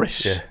 Bobby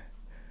Norris. Yeah.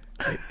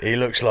 He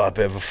looks like a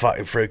bit of a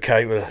fucking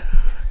fruitcake with a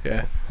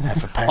Yeah.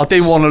 Half a pence. I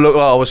didn't want to look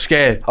like I was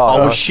scared.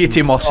 I was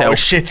shitting I myself. was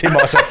shitting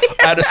myself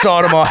at the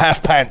side of my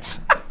half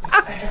pence.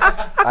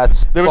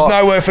 That's There was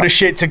nowhere for the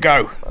shit to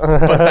go,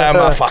 but down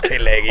my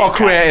fucking leg. I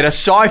created a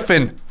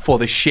siphon for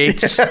the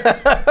shits.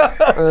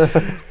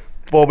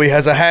 Bobby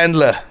has a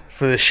handler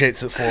for the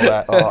shits that fall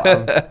out.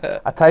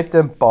 I typed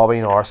in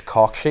Bobby Norris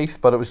cock sheath,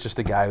 but it was just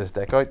a guy with his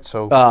dick out.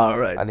 So Oh,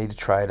 right. I need to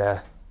try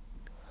to.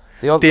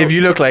 Dave,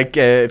 you look like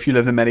if you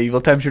lived in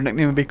medieval times, your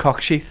nickname would be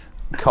Cocksheath.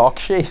 Cock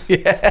sheath.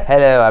 Yeah.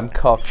 Hello, I'm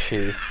cock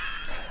sheath.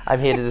 I'm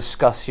here to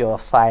discuss your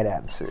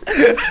finances.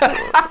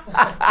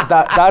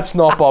 That's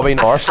not Bobby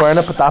Norris wearing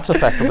it, but that's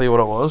effectively what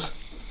it was.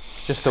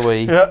 Just the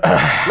way.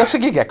 Yeah. Looks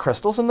like you get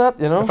crystals in that,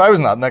 you know. If I was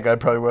in that neck,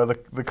 I'd probably wear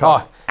the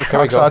cock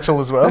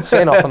satchel as well.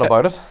 Say nothing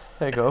about it.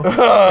 There you go.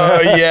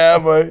 Oh, yeah,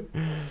 boy.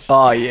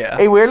 Oh, yeah.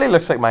 He weirdly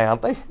looks like my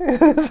auntie.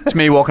 It's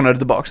me walking out of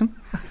the boxing.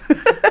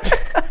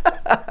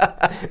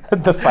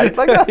 The fight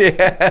like that.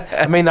 Yeah.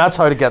 I mean, that's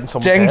how to get in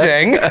someone's Ding,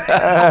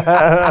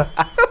 head. ding.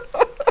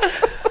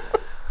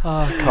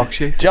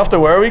 Cocksheath. Do you have to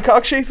wear a wee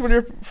cock sheath when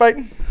you're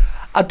fighting?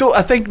 I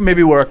think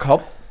maybe wear a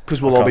cup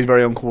because we'll all cup. be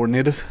very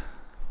uncoordinated.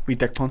 We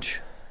dick punch.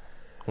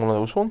 One of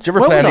those ones. Do you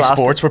ever When play was any the last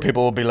sports where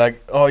people will be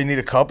like, oh, you need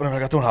a cup? And I'm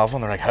like, I don't have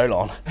one. They're like, how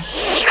long?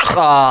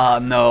 Ah,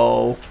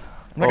 no.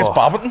 I'm like, it's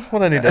badminton.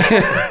 What I need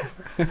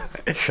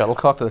this.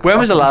 Shuttlecock to the When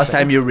was the cross. last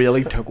time you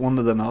really took one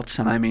to the nuts?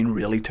 And I mean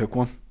really took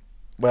one.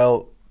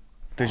 Well,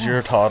 did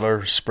your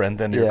toddler sprint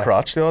into your Yeah.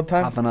 crotch the odd I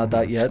time? haven't had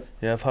that yet.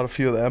 Yeah, I've had a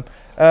few of them.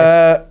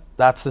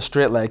 That's the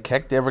straight leg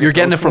kick. Do you ever You're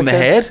get getting it those from the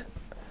kids?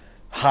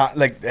 head?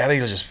 Like,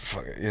 Eddie'll just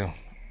fucking, you know,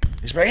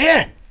 he's like,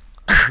 here!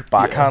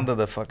 Backhand to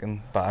the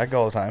fucking bag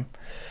all the time.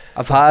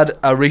 I've had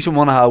a recent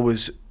one. I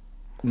was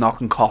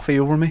knocking coffee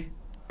over me,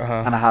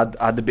 Uh-huh. and I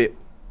had the bit.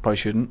 Probably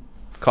shouldn't.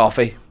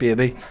 Coffee,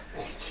 baby.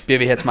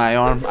 Baby hits my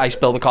arm. I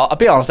spilled the coffee. I'll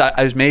be honest. It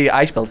was me.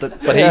 I spilled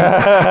it, but he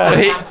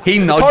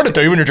nudged. It's hard to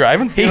do when you're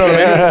driving. You know what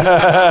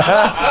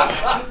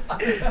I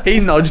mean? He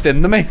nudged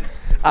into me,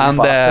 and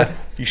bastard.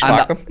 You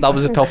smacked him. that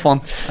was a tough one.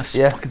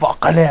 Yeah.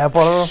 Fucking hell,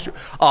 brother.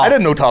 Oh, I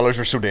didn't know toddlers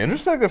were so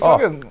dangerous. Like, they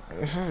fucking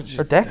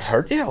Their dicks.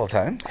 hurt you all the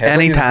time. Headbutt you in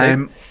the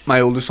anytime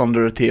my oldest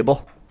under a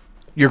table,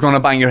 you're gonna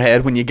bang your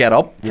head when you get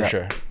up. teeth. For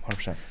sure.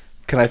 100%.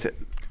 Can I?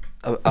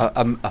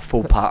 A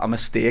faux pas, a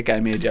mistake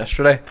I made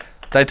yesterday.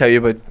 Did I tell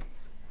you about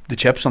the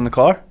chips on the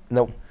car?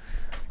 No.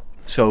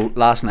 So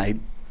last night,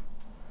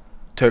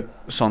 took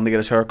son to get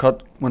his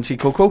haircut. Went to see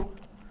Coco.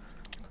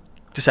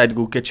 Decided to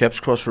go get chips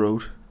across the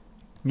road.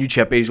 New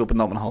Chippies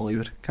opened up in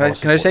Hollywood. Can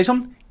I say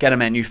something? Get a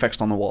menu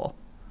fixed on the wall.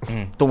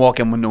 Don't walk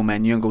in with no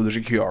menu and go, there's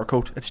a QR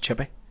code. It's a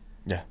Chippy.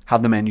 Yeah.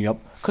 Have the menu up.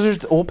 Because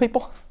there's old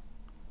people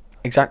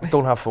Exactly.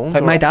 don't have phones.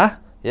 Like or- my dad.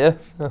 Yeah.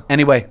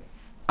 Anyway,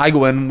 I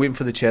go in waiting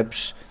for the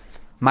chips.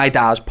 My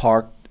dad's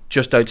parked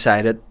just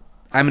outside it.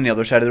 I'm on the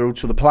other side of the road.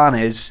 So the plan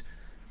is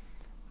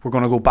we're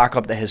going to go back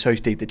up to his house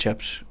to eat the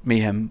chips. Me,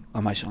 him,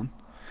 and my son.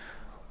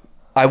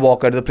 I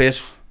walk out of the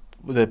place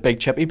with a big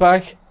chippy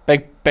bag.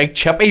 Big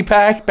chippy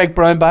bag. Big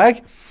brown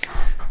bag.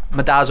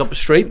 My dad's up the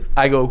street.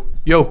 I go,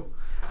 yo.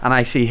 And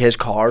I see his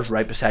cars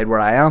right beside where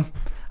I am.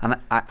 And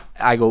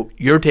I go,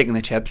 you're taking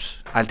the chips.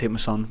 I'll take my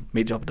son.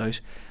 Meet you up at the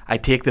house. I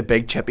take the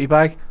big chippy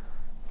bag,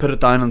 put it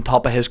down on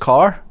top of his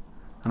car.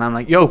 And I'm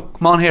like, yo,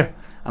 come on here.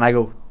 And I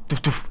go,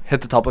 doof, doof,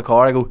 hit the top of the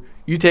car. I go,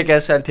 you take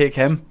this, I'll take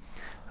him.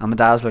 And my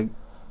dad's like,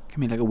 give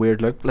me like a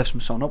weird look, lifts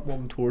my son up,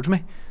 walking towards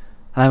me.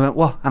 And I went,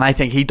 what? And I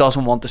think he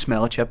doesn't want the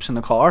smell of chips in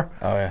the car.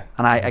 Oh, yeah.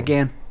 And I,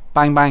 again,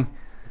 bang, bang.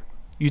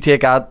 You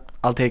take that,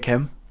 I'll take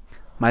him.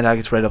 My dad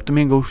gets right up to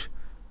me and goes,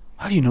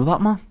 how do you know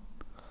that, man?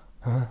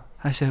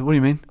 I said, what do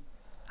you mean?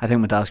 I think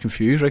my dad's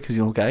confused, right? Because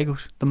the old guy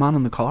goes, the man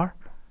in the car.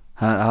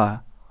 I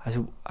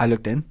said, I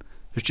looked in.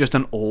 There's just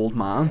an old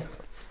man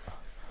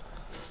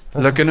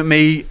looking at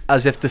me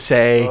as if to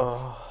say,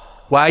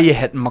 why are you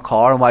hitting my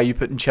car and why are you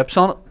putting chips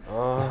on it?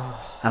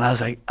 And I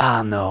was like,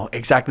 no,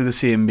 exactly the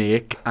same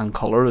make and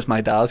colour as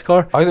my dad's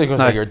car. I think it was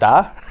Now, like your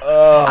dad.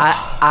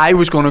 I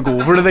was going to go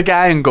over to the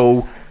guy and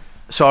go,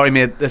 sorry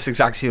mate, this is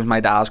exactly the same as my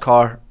dad's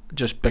car.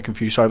 Just a bit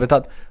confused, sorry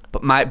about that.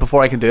 But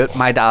before I can do it,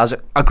 my dad's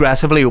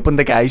aggressively opened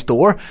the guy's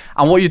door.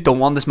 And what you don't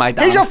want is my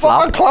dad He's a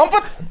flap. fucking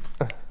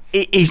clumpet.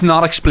 He's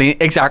not explaining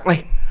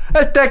exactly.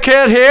 This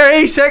dickhead here,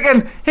 he's sick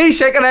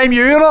and I'm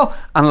you know.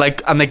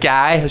 And the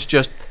guy has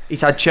just,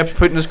 he's had chips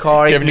put in his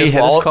car, Giving he his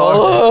hit his wallet.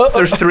 car.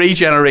 There's 3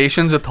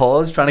 generations of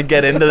Tods trying to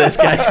get into this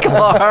guy's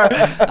car,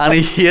 and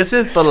he hates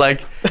it. But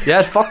like, yeah,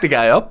 it fucked the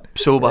guy up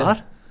so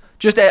bad.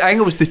 Just, I think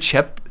it was the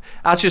chip.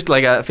 That's just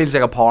like it feels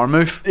like a power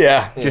move.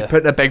 Yeah. Just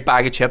putting a big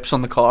bag of chips on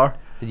the car.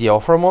 Did you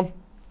offer him one?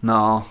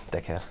 No,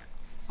 Dickhead.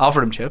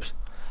 offered him chips.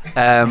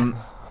 Cock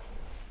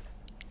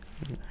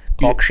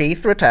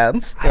sheath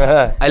returns.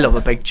 I love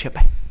a big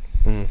chippy.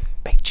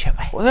 Big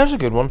chippy. Well, there's a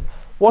good one.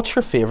 What's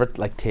your favourite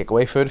like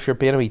takeaway food if you're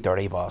being a wee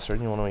dirty bastard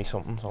and you want to eat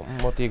something?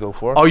 What do you go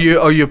for? Do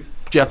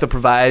you have to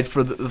provide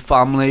for the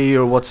family,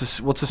 or what's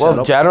the well,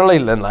 setup? generally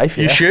in life,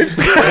 You yes.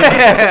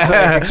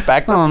 should.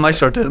 Expect Oh, I might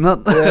start doing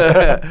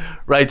that.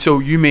 Right, so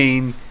you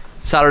mean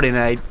Saturday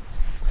night?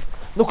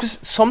 No, because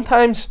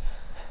sometimes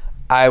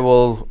I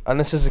will, and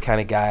this is the kind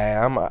of guy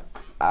I am.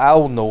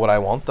 I'll know what I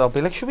want. I'll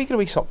be like, should we get a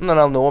wee something? And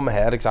I'll know in my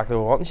head exactly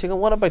what I want. And she'll go,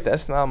 what about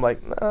this? And I'm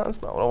like, nah,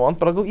 that's not what I want.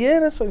 But I'll go, yeah,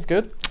 that sounds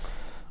good.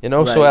 You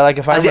know, so I, like,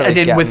 if I'm as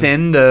in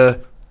within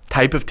the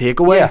type of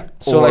takeaway. Yeah.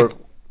 So like,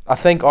 I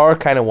think our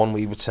kind of one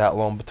we would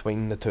settle on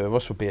between the two of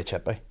us would be a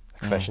chippy,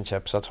 like fish and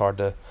chips. That's hard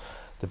to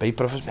beat.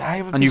 But if it's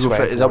I would and be you go,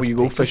 swaying is that where you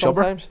go towards fish pizza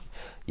supper? sometimes.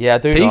 Yeah, I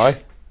do Peas? now.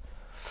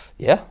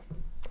 Yeah,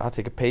 I'll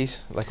take a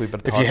piece. Like we.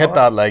 If you hit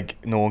that,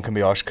 like, no one can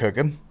be arsed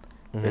cooking,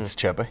 it's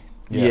chippy.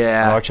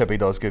 Yeah. And our chippy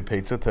does good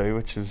pizza too,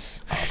 which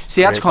is...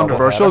 See, that's great stuff.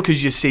 controversial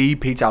because you see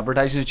Pete's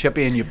advertising as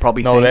chippy and you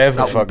probably No, think they have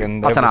the that fucking...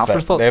 that's an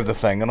afterthought. They have the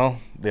thing and all,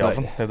 the Right.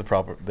 oven. They have the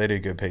proper... They do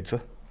good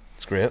pizza.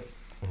 It's great.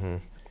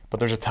 But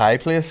there's a Thai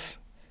place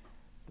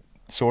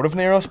sort of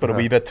near us, but a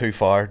wee bit too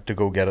far to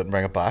go get it and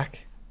bring it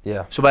back.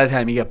 Yeah. So by the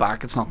time you get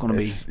back, it's not going to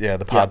be... Yeah,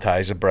 the pad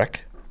thai's a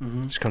brick.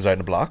 Just comes out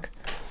in a block.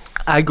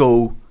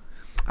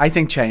 I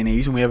think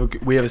Chinese, and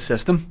we have a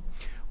system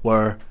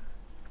where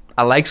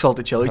I like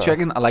salted chili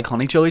chicken, I like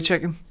honey chili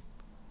chicken.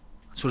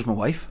 So does my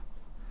wife.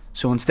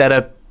 So instead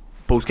of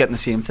both getting the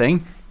same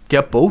thing,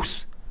 get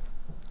both,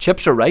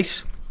 chips or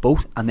rice,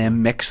 both, and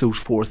then mix those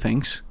 4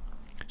 things.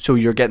 So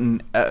you're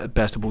getting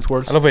best of both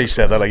worlds. I love how you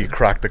said that, like you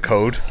cracked the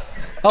code.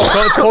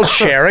 Oh, It's called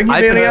sharing, you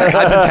maniac.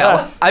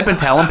 I've been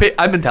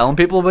telling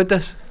people about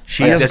this.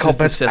 She Like, has a this is couple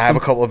the bits, I have system. a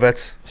couple of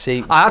bits.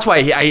 See, That's why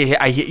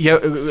I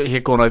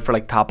hate going out for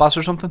like tapas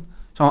or something.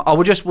 So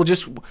we'll just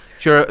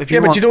sure if you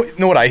Yeah, but want, you don't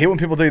know what I hate when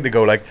people do? They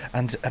go like,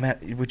 and I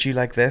mean, would you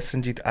like this?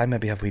 And I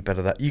maybe have a wee bit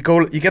of that. You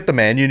get the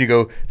menu and you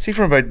go, see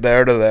from about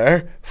there to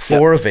there,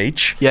 4 of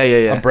each. Yeah.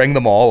 And bring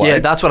them all Yeah,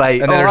 out. that's what I.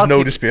 And then there's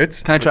no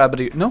disputes. Can I try a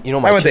bit? No. you know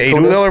I my went to cheat Edo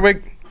code the is? other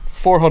week,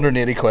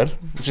 480 quid.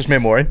 It's just me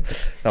mooring.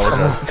 That was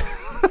it.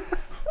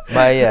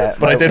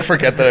 But I did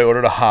forget that I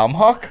ordered a ham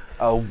hock,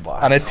 Oh, wow.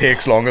 and it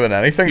takes longer than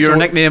anything. Your so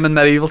nickname in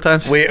medieval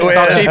times. Wait,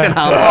 Dr. Ethan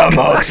Ham. ham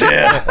hocks,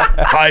 yeah.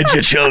 Hide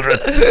your children.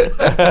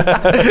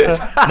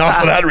 Not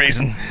for that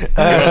reason.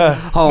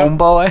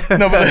 Homeboy.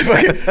 No, but they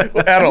fucking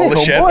had all the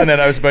Homeboy. shit, and then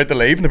I was about to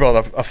leave, and they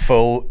brought a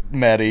full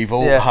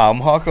medieval ham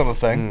hock on the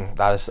thing.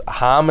 That is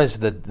ham is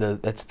the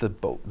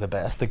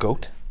best, the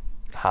goat.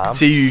 Ham.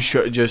 See, you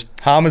should just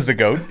Ham is the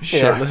goat.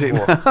 shirtless eating.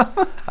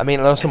 I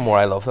mean, there's some more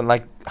I love than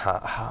like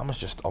ham is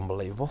just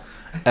unbelievable.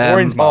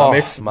 Maureen's mom oh,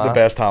 makes the man.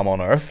 best ham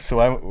on earth. So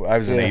I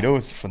was in Yeah. Edo,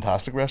 it's a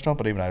fantastic restaurant,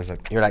 but even I was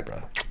like, You're like,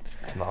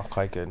 it's not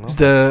quite good. No?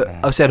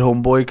 I said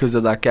homeboy because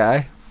of that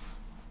guy.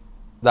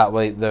 That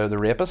way, the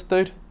rapist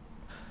dude.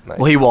 Nice.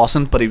 Well, he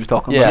wasn't, but he was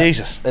talking Yeah. about.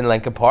 Jesus. In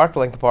Lincoln Park, the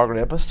Lincoln Park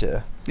rapist.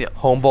 Yeah. Yeah.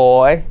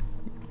 Homeboy.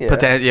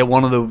 Yeah.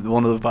 One of the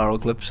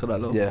viral clips that I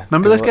love. Yeah.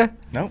 Remember this guy?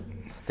 No.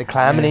 They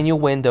climbing in your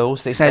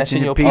windows. They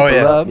Snatching snatching your your people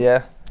yeah. up.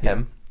 Yeah.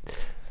 Him.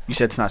 You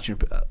said snatching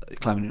your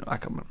climbing your. I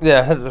can't remember.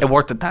 Yeah. It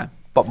worked at the time.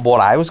 But what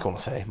I was going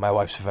to say, my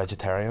wife's a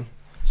vegetarian,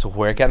 so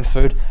we're getting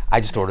food. I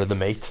just ordered the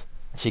meat.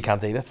 She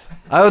can't eat it.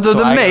 Oh, the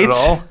So I get it mate.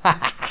 all.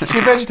 Is she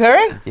a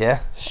vegetarian? Yeah.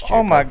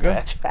 Oh my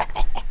Stupid God.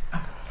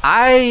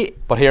 bitch.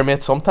 But here,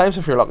 mate, sometimes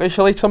if you're lucky,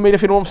 she'll eat some meat,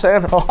 if you know what I'm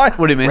saying. Oh,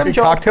 What do you mean? Rim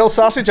job. Cocktail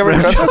sausage every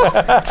Christmas?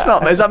 It's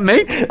not. Is that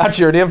meat? That's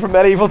your name from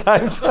medieval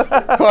times.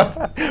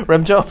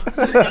 Rim job.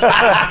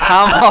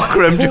 Ham hock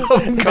rim job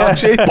and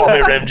cocktail.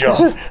 Bobby rim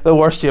job. The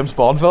worst James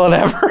Bond villain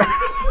ever.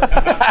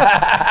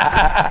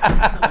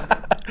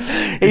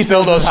 He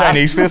still does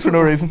Chinese face for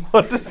no reason.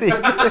 What does he? Do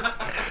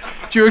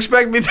you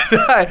expect me to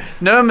die?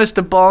 No,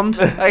 Mr. Bond.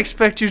 I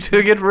expect you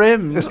to get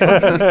rimmed.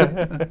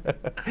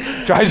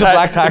 Drives a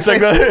black taxi.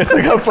 It's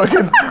like a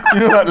fucking, you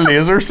know that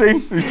laser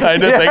scene? He's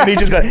tying that thing and he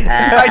just goes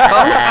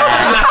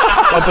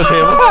up the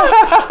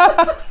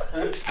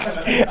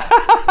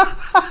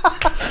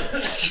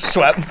table.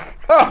 Sweating.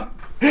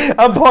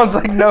 And Bond's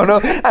like, no.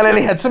 And then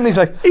he hits him and he's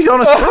like, He's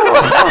on a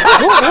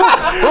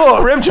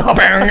oh, rim job.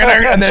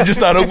 And then just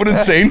that opening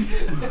scene.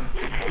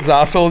 His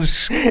asshole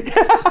just...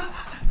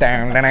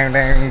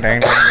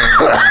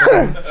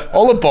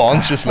 All the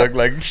Bonds just look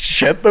like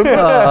shit though.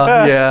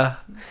 yeah.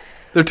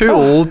 They're too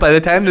old by the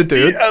time they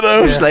do it. Yeah, I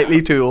know. They're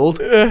slightly too old.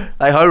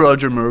 Like how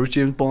Roger Moore was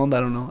James Bond, I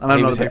don't know. And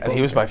I'm not a big And Bond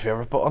he was fan. my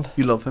favourite Bond.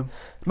 You love him.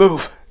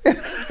 Move.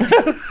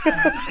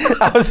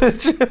 I was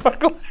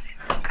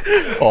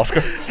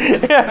Oscar.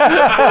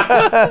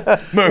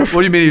 Move.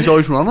 What do you mean he was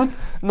always running?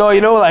 No,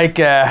 you know, like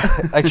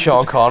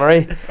Sean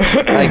Connery.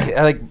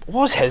 like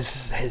what was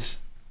his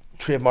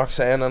trademark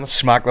saying on it?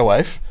 Smack the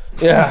wife.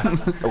 Yeah.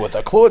 With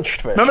the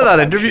clenched fist. Remember that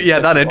interview? Yeah,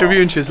 that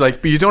interview, and she's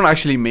like, "But you don't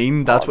actually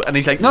mean that's what." And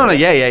he's like, "No,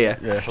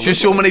 yeah." Just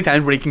so many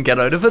times where he can get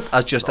out of it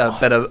as just a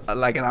bit of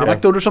like an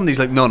anecdote or something. He's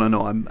like, "No,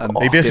 I'm."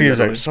 He basically was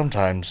getting like,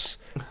 sometimes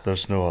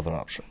there's no other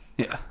option.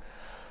 Yeah.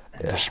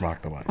 Just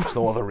smack the wife. There's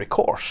no other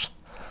recourse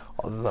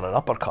other than an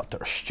uppercut to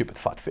her stupid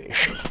fat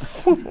face.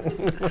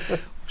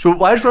 So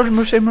why does Roger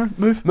Moore say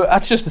move?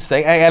 That's just his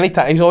thing.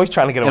 Anytime he's always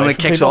trying to get And away when it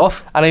from kicks people.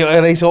 off?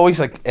 and he's always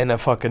like in a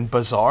fucking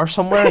bazaar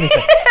somewhere, and he's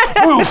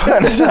like, "Move!"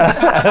 and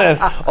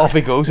then off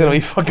he goes in a wee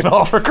fucking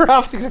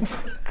hovercraft.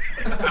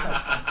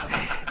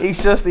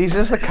 He's just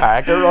a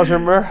character, Roger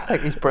Moore.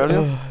 Like he's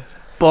brilliant.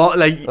 But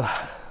like,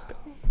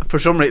 for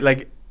some reason,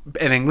 like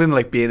in England,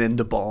 like being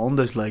into Bond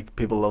is like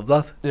people love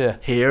that. Yeah.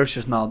 Here it's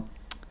just not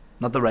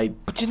the right.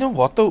 But you know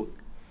what though?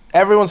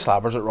 everyone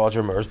slabbers at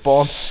Roger Moore's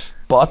Bond,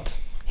 but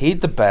he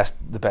had the best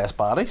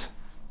baddies.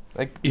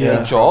 Like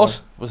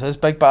Jaws was his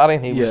big baddie,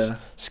 and he was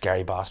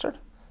scary bastard.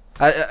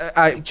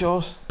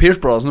 Jaws. Pierce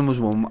Brosnan was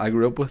one I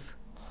grew up with.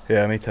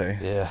 Yeah, me too.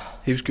 Yeah,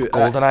 he was good.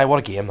 GoldenEye, what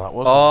a game that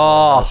was!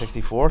 Oh,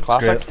 64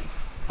 classic.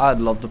 I'd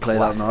love to play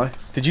that now.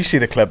 Did you see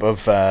the clip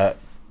of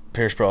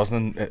Pierce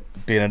Brosnan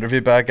being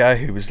interviewed by a guy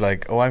who was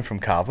like, "Oh, I'm from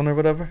Cavan" or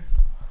whatever?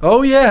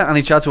 Oh yeah, and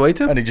he chats away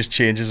to him, and he just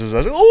changes his.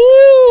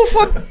 Oh,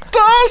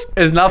 fantastic!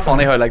 Isn't that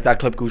funny how like that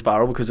clip goes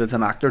viral because it's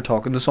an actor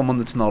talking to someone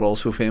that's not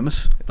also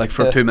famous, like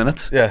for 2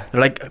 minutes. Yeah, they're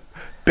like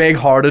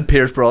big-hearted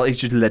Pierce Brosnan. He's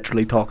just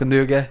literally talking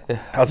to a guy. Yeah.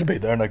 Hasn't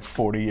been there in like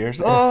 40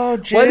 years. Oh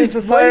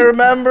Jesus, I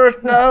remember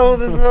it now.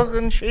 The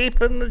fucking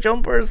sheep and the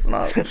jumpers and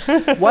all.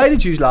 Why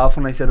did you laugh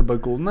when I said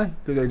about GoldenEye?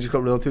 Because I just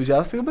got real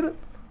enthusiastic about it.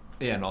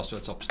 Yeah, and also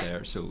it's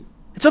upstairs, so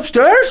it's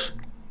upstairs.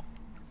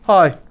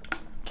 Hi,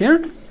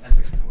 Kieran.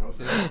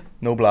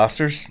 No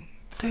blasters.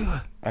 Dude.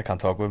 I can't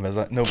talk with him, is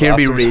it? No Kieran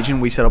blasters. be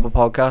raging. We set up a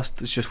podcast.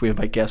 It's just we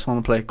invite guests on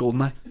and play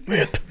GoldenEye.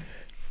 Mate.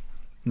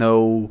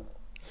 No.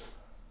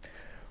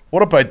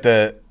 What about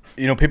the?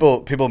 You know,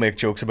 people make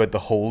jokes about the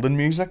Holden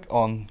music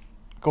on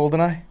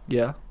GoldenEye.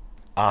 Yeah.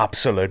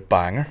 Absolute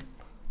banger.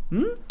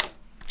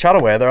 Chat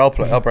away there. I'll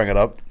bring it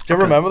up. Do you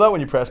ever remember that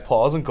when you press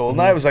pause on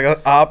GoldenEye? It was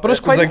like but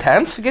it's quite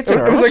intense. It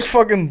was like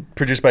fucking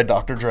produced by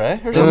Dr. Dre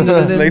or something. It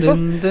was lethal.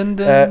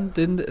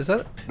 Is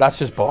that? That's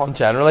just Bond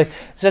generally.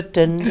 Is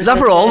that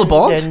for all the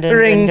Bonds?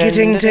 Ring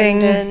ting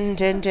ting.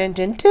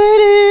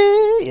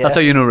 That's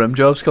how you know rim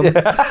jobs come.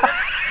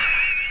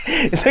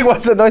 It's like,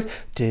 what's the noise?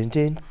 Can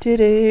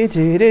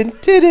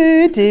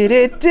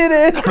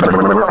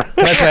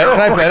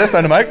I play this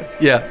down the mic?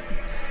 Yeah.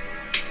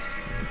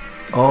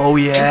 Oh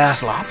yeah. It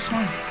slaps,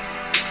 man.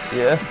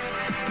 Yeah.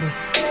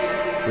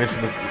 Wait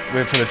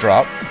for the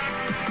drop.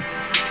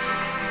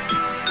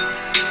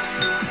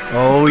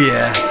 Oh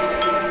yeah.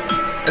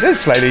 It is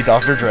slightly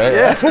Dr. Dre.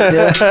 Yeah.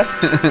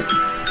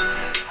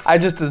 I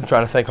just didn't try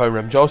to think how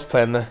Rimjob's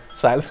playing the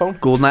xylophone.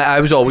 GoldenEye.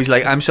 I was always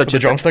like, I'm such a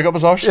drumstick up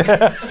his arse. Ding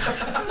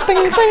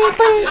ding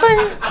ding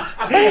ding.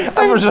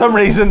 And for some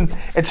reason,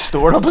 it's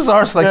stored up his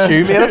arse like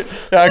Q made it.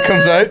 Yeah, it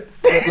comes out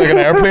like an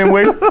airplane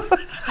wheel.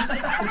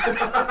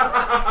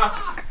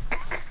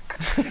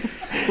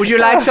 Would you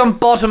like some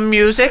bottom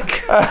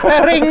music?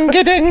 Ring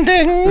a ding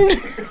ding.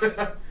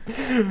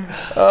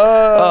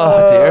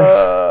 Oh dear.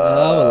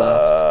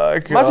 Oh,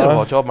 imagine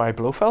what job Mary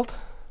Blofeld.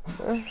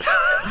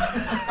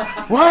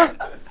 What?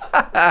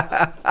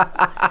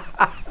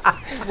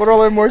 What are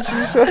all them words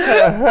you said?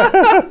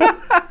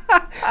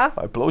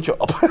 My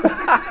blowjob.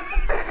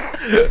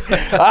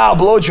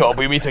 Blowjob,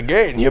 we meet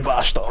again, you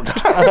bastard.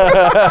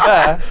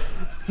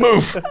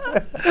 Move.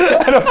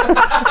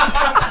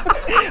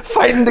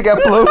 Fighting to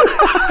get blow.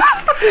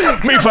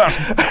 Me first.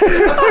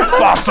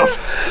 Bastard.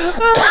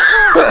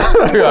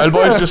 Two old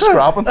boys just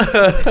scrapping.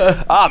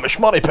 My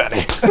shmoney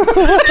penny.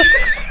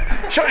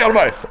 Shut your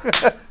mouth.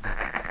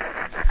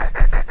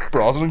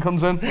 Brosnan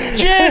comes in.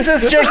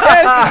 Jesus,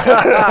 yourself.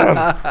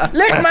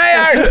 Lick my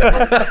arse.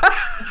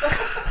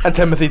 And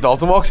Timothy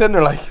Dalton walks in.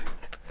 They're like,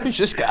 "Who's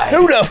this guy?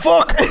 Who the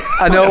fuck?"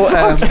 I know.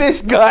 What's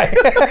this guy?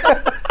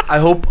 I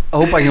hope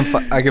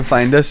I can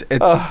find this.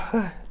 It's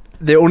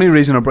the only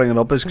reason I bring it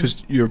up is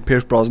because your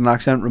Pierce Brosnan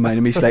accent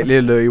reminded me slightly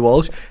of Louis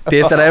Walsh.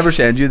 Dave, did I ever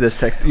send you this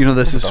text? You know,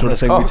 this is the sort of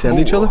thing we'd send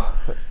each other.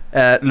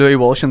 Louis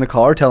Walsh in the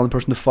car telling the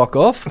person to fuck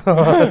off.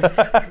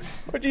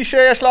 What'd you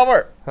say,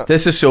 slobber?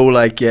 This is so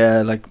like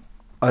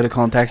out of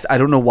context. I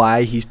don't know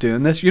why he's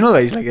doing this. You know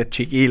that he's like a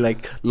cheeky,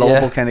 like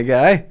lovable kind of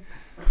guy.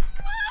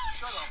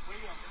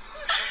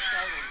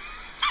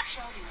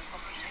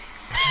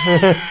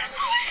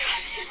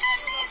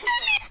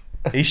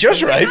 He's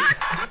just right.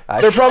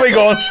 They're probably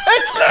going,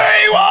 "It's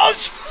Louis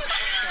Walsh."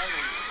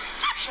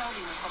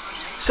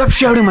 Stop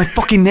shouting my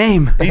fucking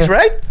name. He's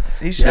right.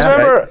 He's just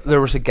Remember, right. there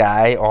was a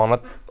guy on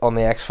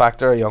the X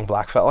Factor, a young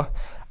black fella,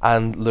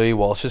 and Louis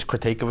Walsh's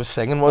critique of his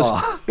singing was,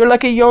 "You're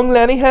like a young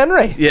Lenny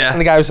Henry." Yeah. And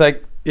the guy was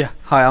like, Yeah.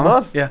 Hi,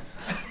 Emma. Yeah.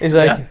 he's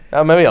like,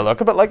 maybe I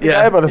look a bit like the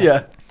guy, but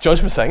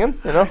judge me singing,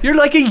 you know. You're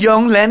like a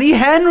young Lenny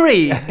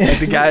Henry. Like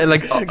the guy,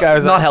 like the guy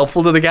was not like,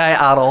 helpful to the guy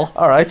at all.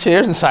 All right,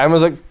 cheers. And Simon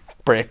was like,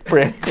 break,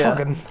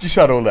 fucking. Did you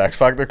see that old X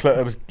Factor clip?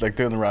 I was like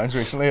doing the rounds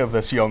recently of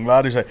this young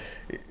lad who's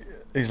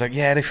like,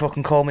 yeah, they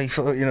fucking call me,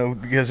 you know,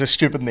 he has a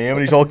stupid name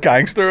and he's all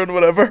gangster and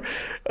whatever.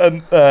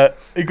 And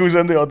he goes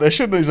in the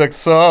audition and he's like,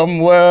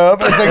 somewhere.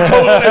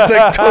 It's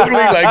like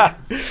totally like,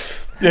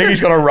 you think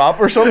he's gonna rap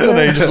or something, and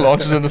then he just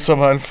launches into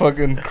somehow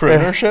fucking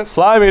crooner shit.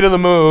 Fly me to the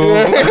moon.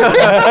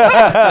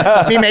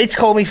 Me mates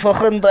call me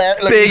fucking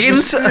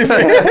Biggins.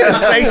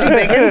 Tracy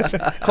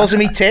Biggins calls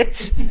me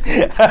tits.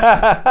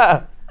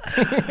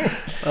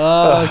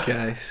 Oh,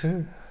 guys.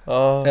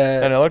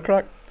 Another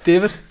crack.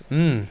 David.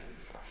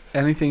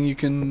 Anything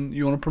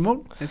you want to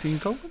promote? Anything you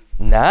talk about?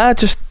 Nah,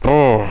 just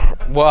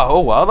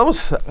wow, that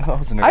was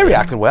I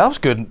reacted well. It was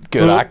good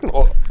acting.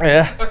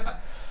 Yeah.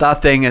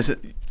 That thing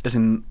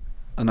isn't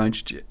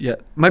announced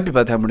yet. Might be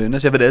by the time we're doing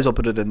this. If it is, I'll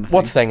put it in the thing.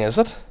 What thing is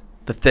it?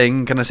 The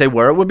thing. Can I say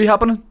where it would be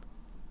happening?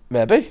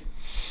 Maybe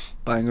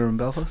Bangor in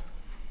Belfast.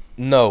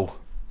 No.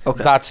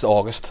 Okay. That's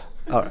August.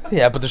 All right.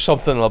 Yeah, but there's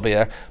something that'll be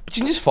there. But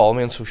you can just follow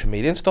me on social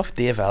media and stuff.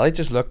 Dave Elliott,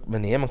 just look my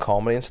name and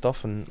comedy and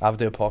stuff, and I'll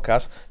do a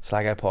podcast.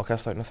 Slag Eye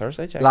podcast out on a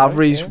Thursday. Check it out,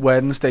 Lavery's yeah.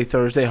 Wednesday,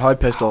 Thursday. How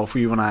pissed off were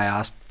you when I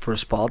asked for a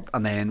spot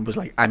and then was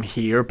like, I'm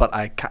here, but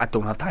I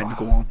don't have time to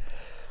go on?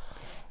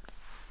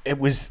 It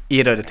was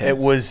 8 out of 10. it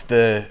was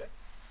the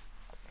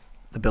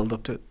build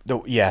up to it.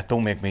 yeah.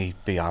 Don't make me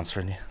be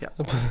answering you.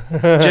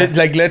 Yeah.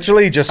 Like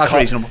literally, just That's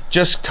reasonable.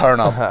 Just turn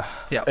up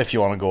Yeah. if you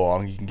want to go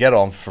on. You can get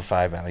on for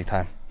 5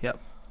 anytime. Yep.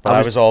 But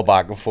I was all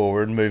back and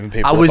forward, moving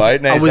people I was- about,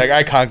 and I I was was- like,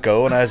 I can't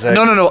go, and I was like,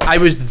 No. I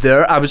was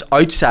there. I was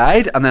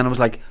outside, and then I was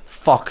like,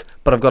 fuck,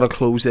 but I've got to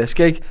close this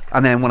gig.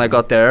 And then when I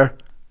got there,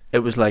 it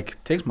was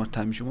like, take as much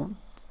time as you want.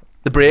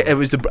 The break,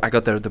 I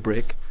got there at the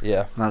break,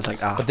 Yeah. and I was like,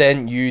 But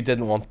then you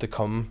didn't want to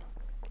come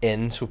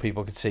in so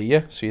people could see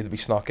you, so you had to be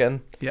snuck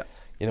in. Yeah.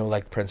 You know,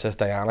 like Princess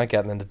Diana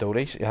getting into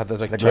Doties. You had to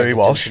like Like check Louis the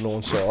Walsh. gym so no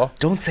one saw.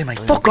 don't say my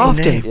fuck fucking off,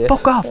 name. Dave. Yeah.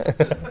 Fuck off.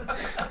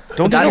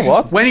 Don't do You know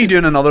what? When are you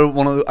doing another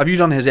one of the, have you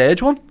done his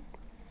age one?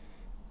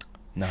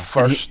 No.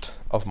 1st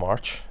of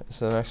March is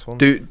the next one.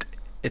 Dude,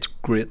 it's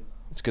great.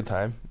 It's a good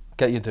time.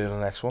 Get you doing the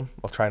next one.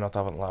 I'll try not to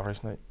have it on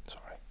Lavery's night.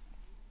 Sorry.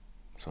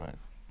 Sorry.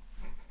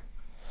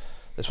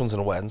 This one's on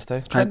a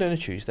Wednesday. Try doing a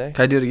Tuesday.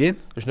 Can I do it again?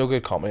 There's no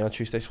good comedy on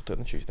Tuesday, so we'll do it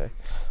on Tuesday.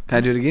 Can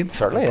I do it again?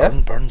 Certainly, yeah.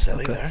 Burn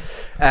silly Okay.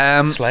 there.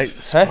 Um, Slight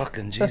Huh?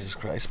 fucking Jesus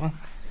Christ, man.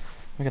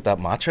 Let me get that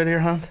match out of your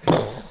hand.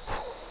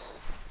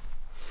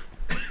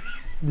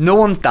 no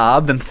one's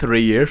dabbed in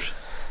 3 years.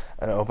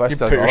 I know, but I You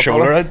still put got your it,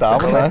 shoulder brother.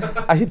 out, damn it,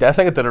 man. Actually, I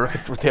think I did a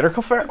rotator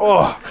cuff there.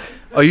 Oh,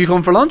 Are you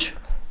coming for lunch?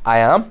 I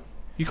am.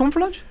 You coming for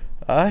lunch?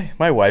 Aye,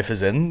 my wife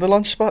is in the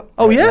lunch spot.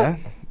 Oh, right yeah? now.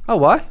 Oh,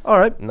 why? All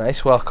right.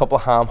 Nice. Well, a couple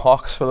of ham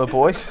hocks for the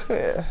boys.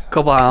 Yeah.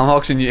 Couple of ham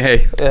hocks and you.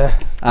 Hey, Yeah.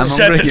 I'm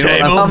Set hungry. the You know what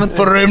table I'm having?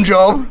 for a room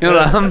job. You know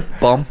what I'm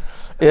bum.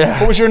 Yeah.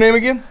 What was your name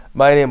again?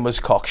 My name was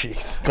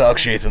Cocksheath.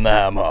 Cocksheath and the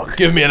ham hock.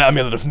 Give me an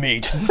amulet of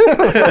meat.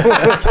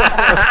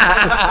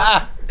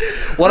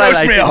 What I Roast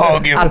like me a is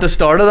hog, you at the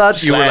start of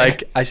that, you were slag.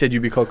 like, I said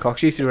you'd be called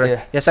Cocksheath. You were like,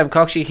 Yeah. yes, I'm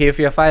Cocksheath here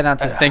for your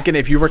finances. Thinking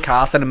if you were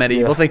cast in a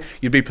medieval Yeah. thing,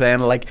 you'd be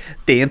playing like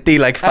dainty,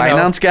 like I know.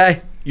 finance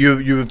guy. You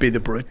would be the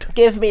brute.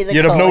 Give me the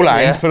You'd have no coin.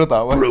 lines, Yeah. put it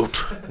that way.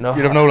 Brute. No.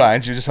 You'd have no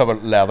lines, you just have a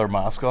leather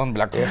mask on. Be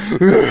like, And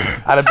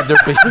there'd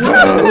be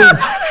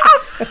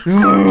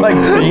like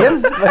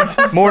Ian, like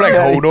just more like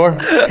Hodor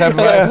type of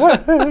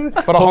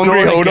vibes. But a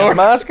hungry Hodor.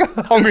 mask.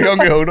 Hungry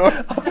Hodor.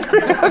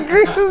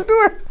 Hungry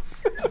Hodor.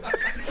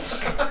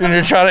 And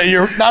you're trying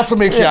to, that's what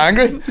makes you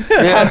angry.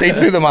 Can't eat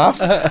through the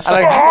mask. And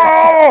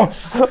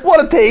like,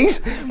 what a tease!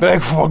 Be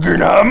like, fucking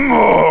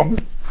ham.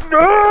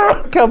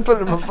 Can't put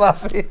it in my flat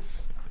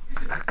face.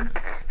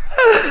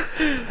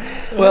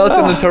 Well, it's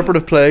an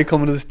interpretive play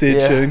coming to the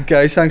stage Yeah. soon.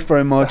 Guys, thanks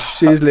very much.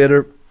 See you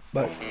later.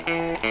 Bye.